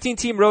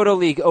 15-team Roto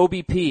League,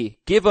 OBP.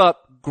 Give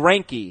up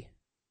Greinke,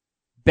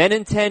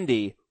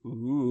 Benintendi,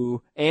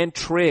 and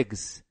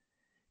Triggs.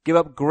 Give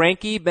up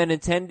Greinke,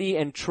 Benintendi,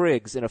 and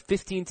Triggs in a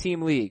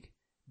 15-team league.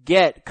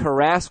 Get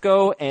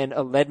Carrasco and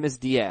Aledmus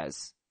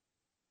Diaz.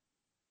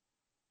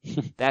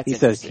 That's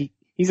interesting.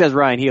 He says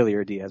Ryan Healy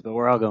or Diaz, but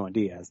we're all going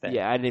Diaz there.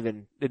 Yeah, I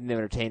didn't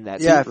entertain that.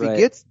 Yeah, if Right.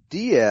 he gets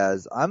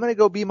Diaz, I'm gonna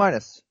go B-.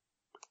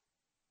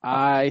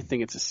 I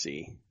think it's a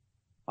C.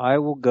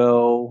 I'll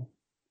go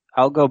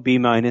B-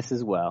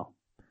 as well.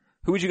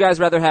 Who would you guys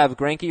rather have,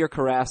 Greinke or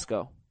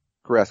Carrasco?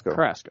 Carrasco.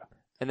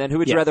 And then who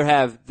would you Yes. rather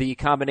have, the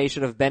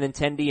combination of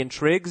Benintendi and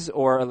Triggs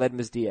or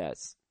Aledmus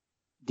Diaz?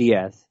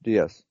 Diaz.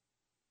 Diaz.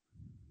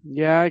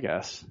 Yeah, I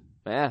guess.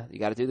 Yeah, you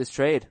got to do this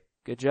trade.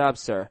 Good job,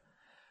 sir.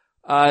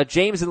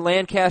 James in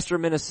Lancaster,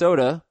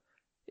 Minnesota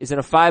is in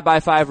a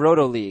 5x5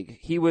 roto league.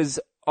 He was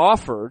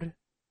offered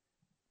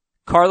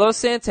Carlos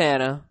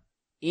Santana,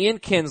 Ian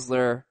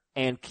Kinsler,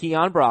 and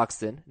Keon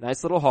Broxton.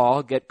 Nice little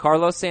haul. Get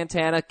Carlos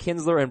Santana,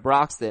 Kinsler, and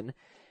Broxton.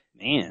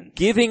 Man.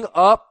 Giving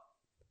up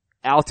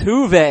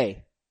Altuve.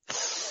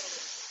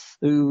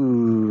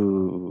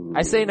 Ooh.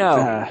 I say no.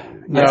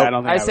 No, I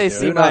don't think I would say do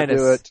C it. Do not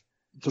minus. do it.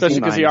 Especially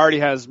because he minus. already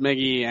has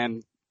Miggy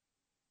and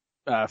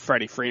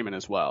Freddie Freeman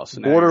as well. So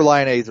now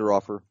Borderline Azer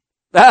offer.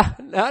 No,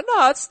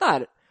 it's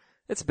not.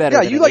 It's better.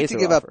 Yeah, than you an like Acer to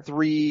give offer. up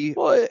 3.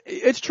 well,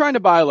 it's trying to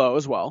buy low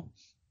as well.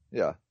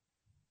 Yeah.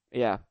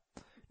 Yeah.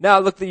 Now,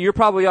 look, you're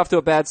probably off to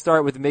a bad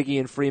start with Miggy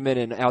and Freeman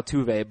and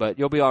Altuve, but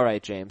you'll be all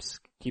right, James.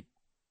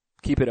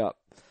 Keep it up.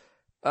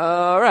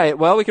 All right.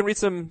 Well, we can read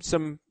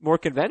some more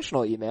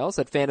conventional emails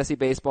at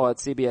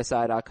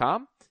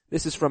fantasybaseball@cbsi.com.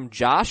 This is from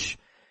Josh.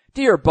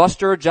 Dear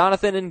Buster,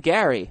 Jonathan, and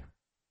Gary.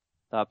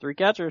 Top 3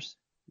 catchers.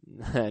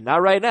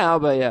 Not right now,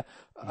 but yeah.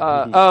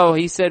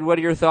 He said, what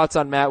are your thoughts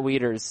on Matt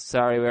Wieters?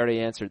 Sorry, we already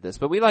answered this,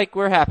 but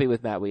we're happy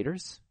with Matt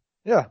Wieters.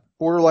 Yeah.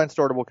 Borderline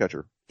startable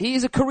catcher.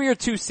 He's a career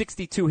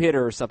 262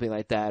 hitter or something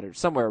like that, or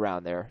somewhere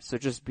around there. So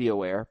just be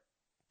aware.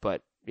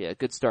 But yeah,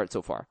 good start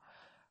so far.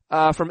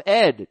 From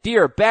Ed,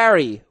 dear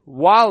Barry,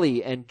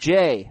 Wally, and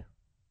Jay.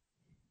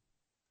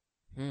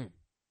 No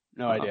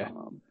idea.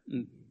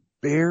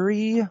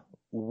 Barry,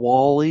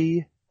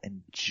 Wally,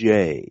 and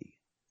Jay.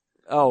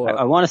 Oh,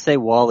 I want to say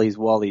Wally's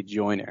Wally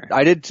Joyner,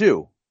 I did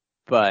too.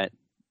 but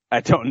I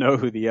don't know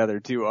who the other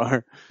two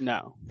are,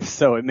 No.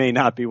 so it may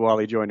not be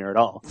Wally Joyner at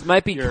all. this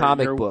might be You're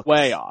comic you're books.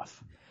 way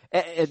off.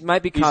 It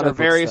might be These comic are book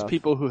various stuff.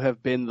 people who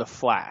have been the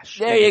Flash.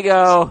 There you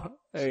go.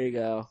 There you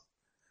go.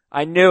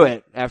 I knew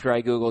it after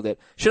I Googled it.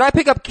 Should I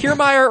pick up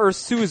Kiermaier or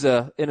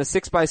Souza in a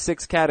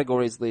 6x6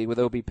 categories league with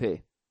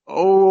OBP?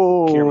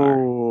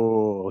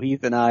 Oh,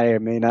 Heath and I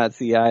may not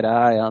see eye to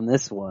eye on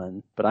this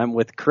one, but I'm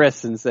with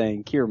Chris in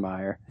saying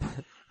Kiermaier.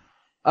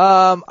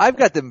 I've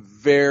got them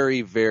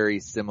very, very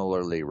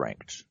similarly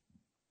ranked.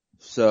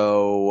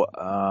 So,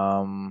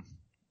 I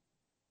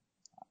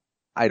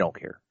don't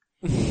care.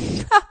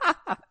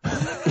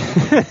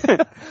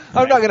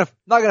 I'm not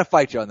gonna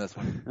fight you on this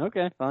one.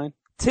 Okay, fine.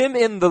 Tim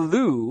in the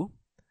Lou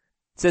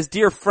says,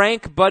 Dear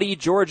Frank, Buddy,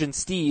 George, and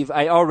Steve,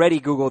 I already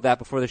Googled that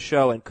before the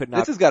show and could not.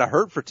 This has got to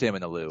hurt for Tim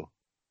in the Lou.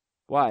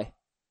 Why?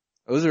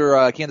 Those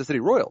are Kansas City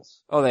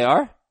Royals Oh, they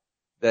are?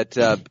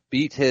 that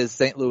beat his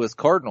St. Louis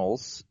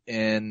Cardinals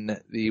in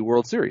the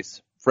World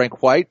Series.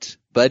 Frank White,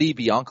 Buddy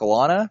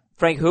Biancalana.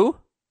 Frank who?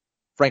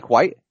 Frank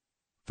White.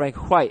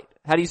 Frank White.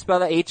 How do you spell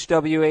that?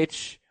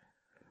 HWHITE?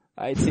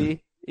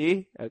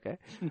 Okay.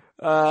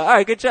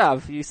 Alright, good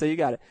job. So you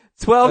got it.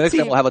 12 Next time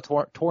team. we'll have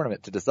a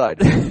tournament to decide.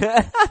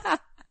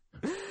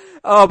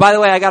 Oh, by the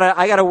way, I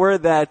got a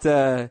word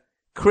that,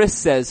 Chris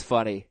says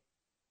funny.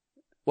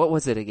 What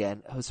was it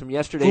again? It was from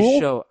yesterday's Fool?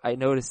 show. I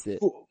noticed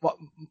it.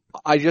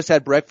 I just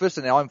had breakfast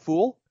and now I'm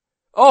fool.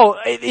 Oh,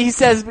 he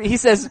says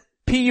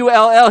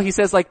P-U-L-L. He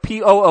says like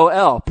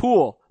P-O-O-L.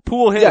 Pool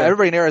hitter. Yeah,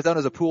 everybody in Arizona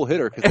is a pool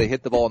hitter because they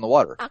hit the ball in the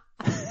water.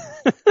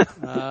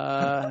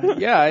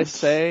 Yeah, I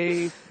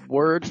say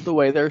words the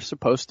way they're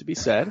supposed to be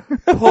said.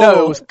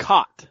 No, it was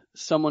caught.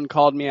 Someone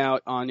called me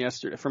out on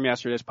from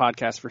yesterday's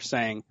podcast for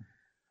saying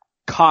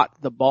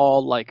caught the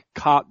ball like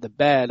caught the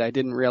bed. I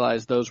didn't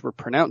realize those were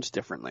pronounced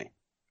differently.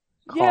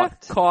 Yeah,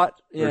 caught.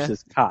 Yeah.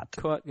 Versus caught.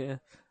 Caught, yeah.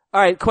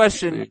 Alright,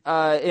 question.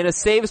 In a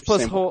saves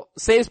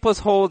plus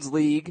holds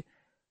league,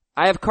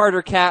 I have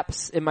Carter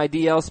Capps in my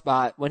DL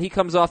spot. When he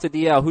comes off the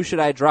DL, who should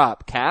I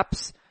drop?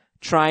 Capps,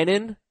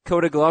 Trinan,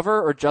 Coda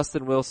Glover, or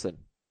Justin Wilson?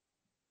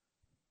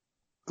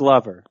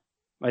 Glover.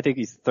 I think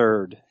he's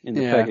third in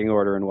the Yeah. pecking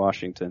order in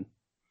Washington.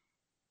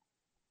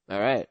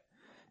 Alright.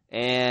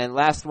 And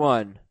last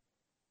one.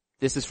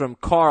 This is from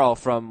Carl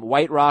from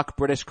White Rock,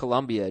 British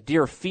Columbia.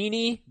 Dear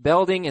Feeney,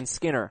 Belding, and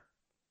Skinner.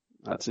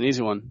 That's an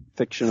easy one.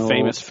 Fictional.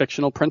 Famous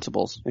fictional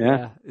principals.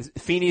 Yeah. Is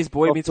Feeney's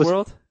Boy Meets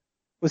World?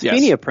 Was Yes.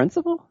 Feeney a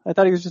principal? I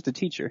thought he was just a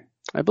teacher.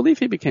 I believe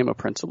he became a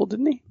principal,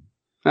 didn't he?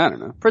 I don't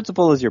know.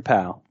 Principal is your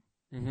pal.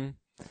 Mm-hmm.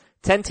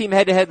 10-team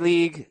head-to-head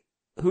league.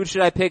 Who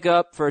should I pick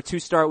up for a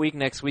 2-start week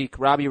next week?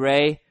 Robbie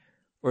Ray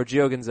or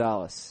Gio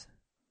Gonzalez?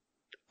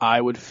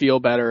 I would feel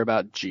better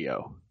about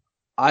Gio.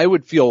 I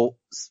would feel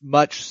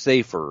much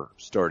safer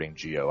starting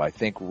Gio. I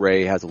think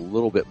Ray has a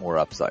little bit more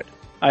upside.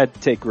 I'd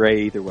take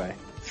Ray either way.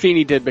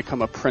 Feeney did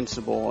become a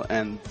principal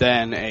and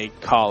then a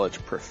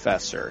college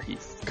professor. He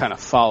kind of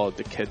followed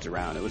the kids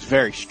around. It was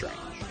very strange.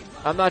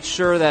 I'm not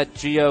sure that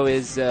Gio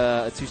is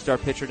a 2-star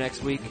pitcher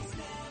next week.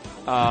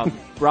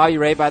 Robbie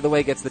Ray, by the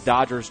way, gets the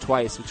Dodgers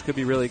twice, which could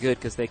be really good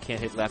because they can't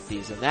hit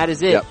lefties. And that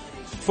is it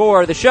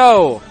for the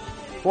show.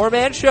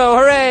 4-man show.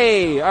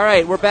 Hooray! All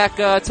right, we're back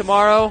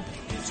tomorrow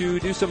to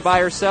do some buy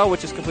or sell,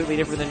 which is completely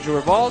different than Drew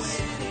or Balls.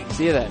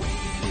 See you then.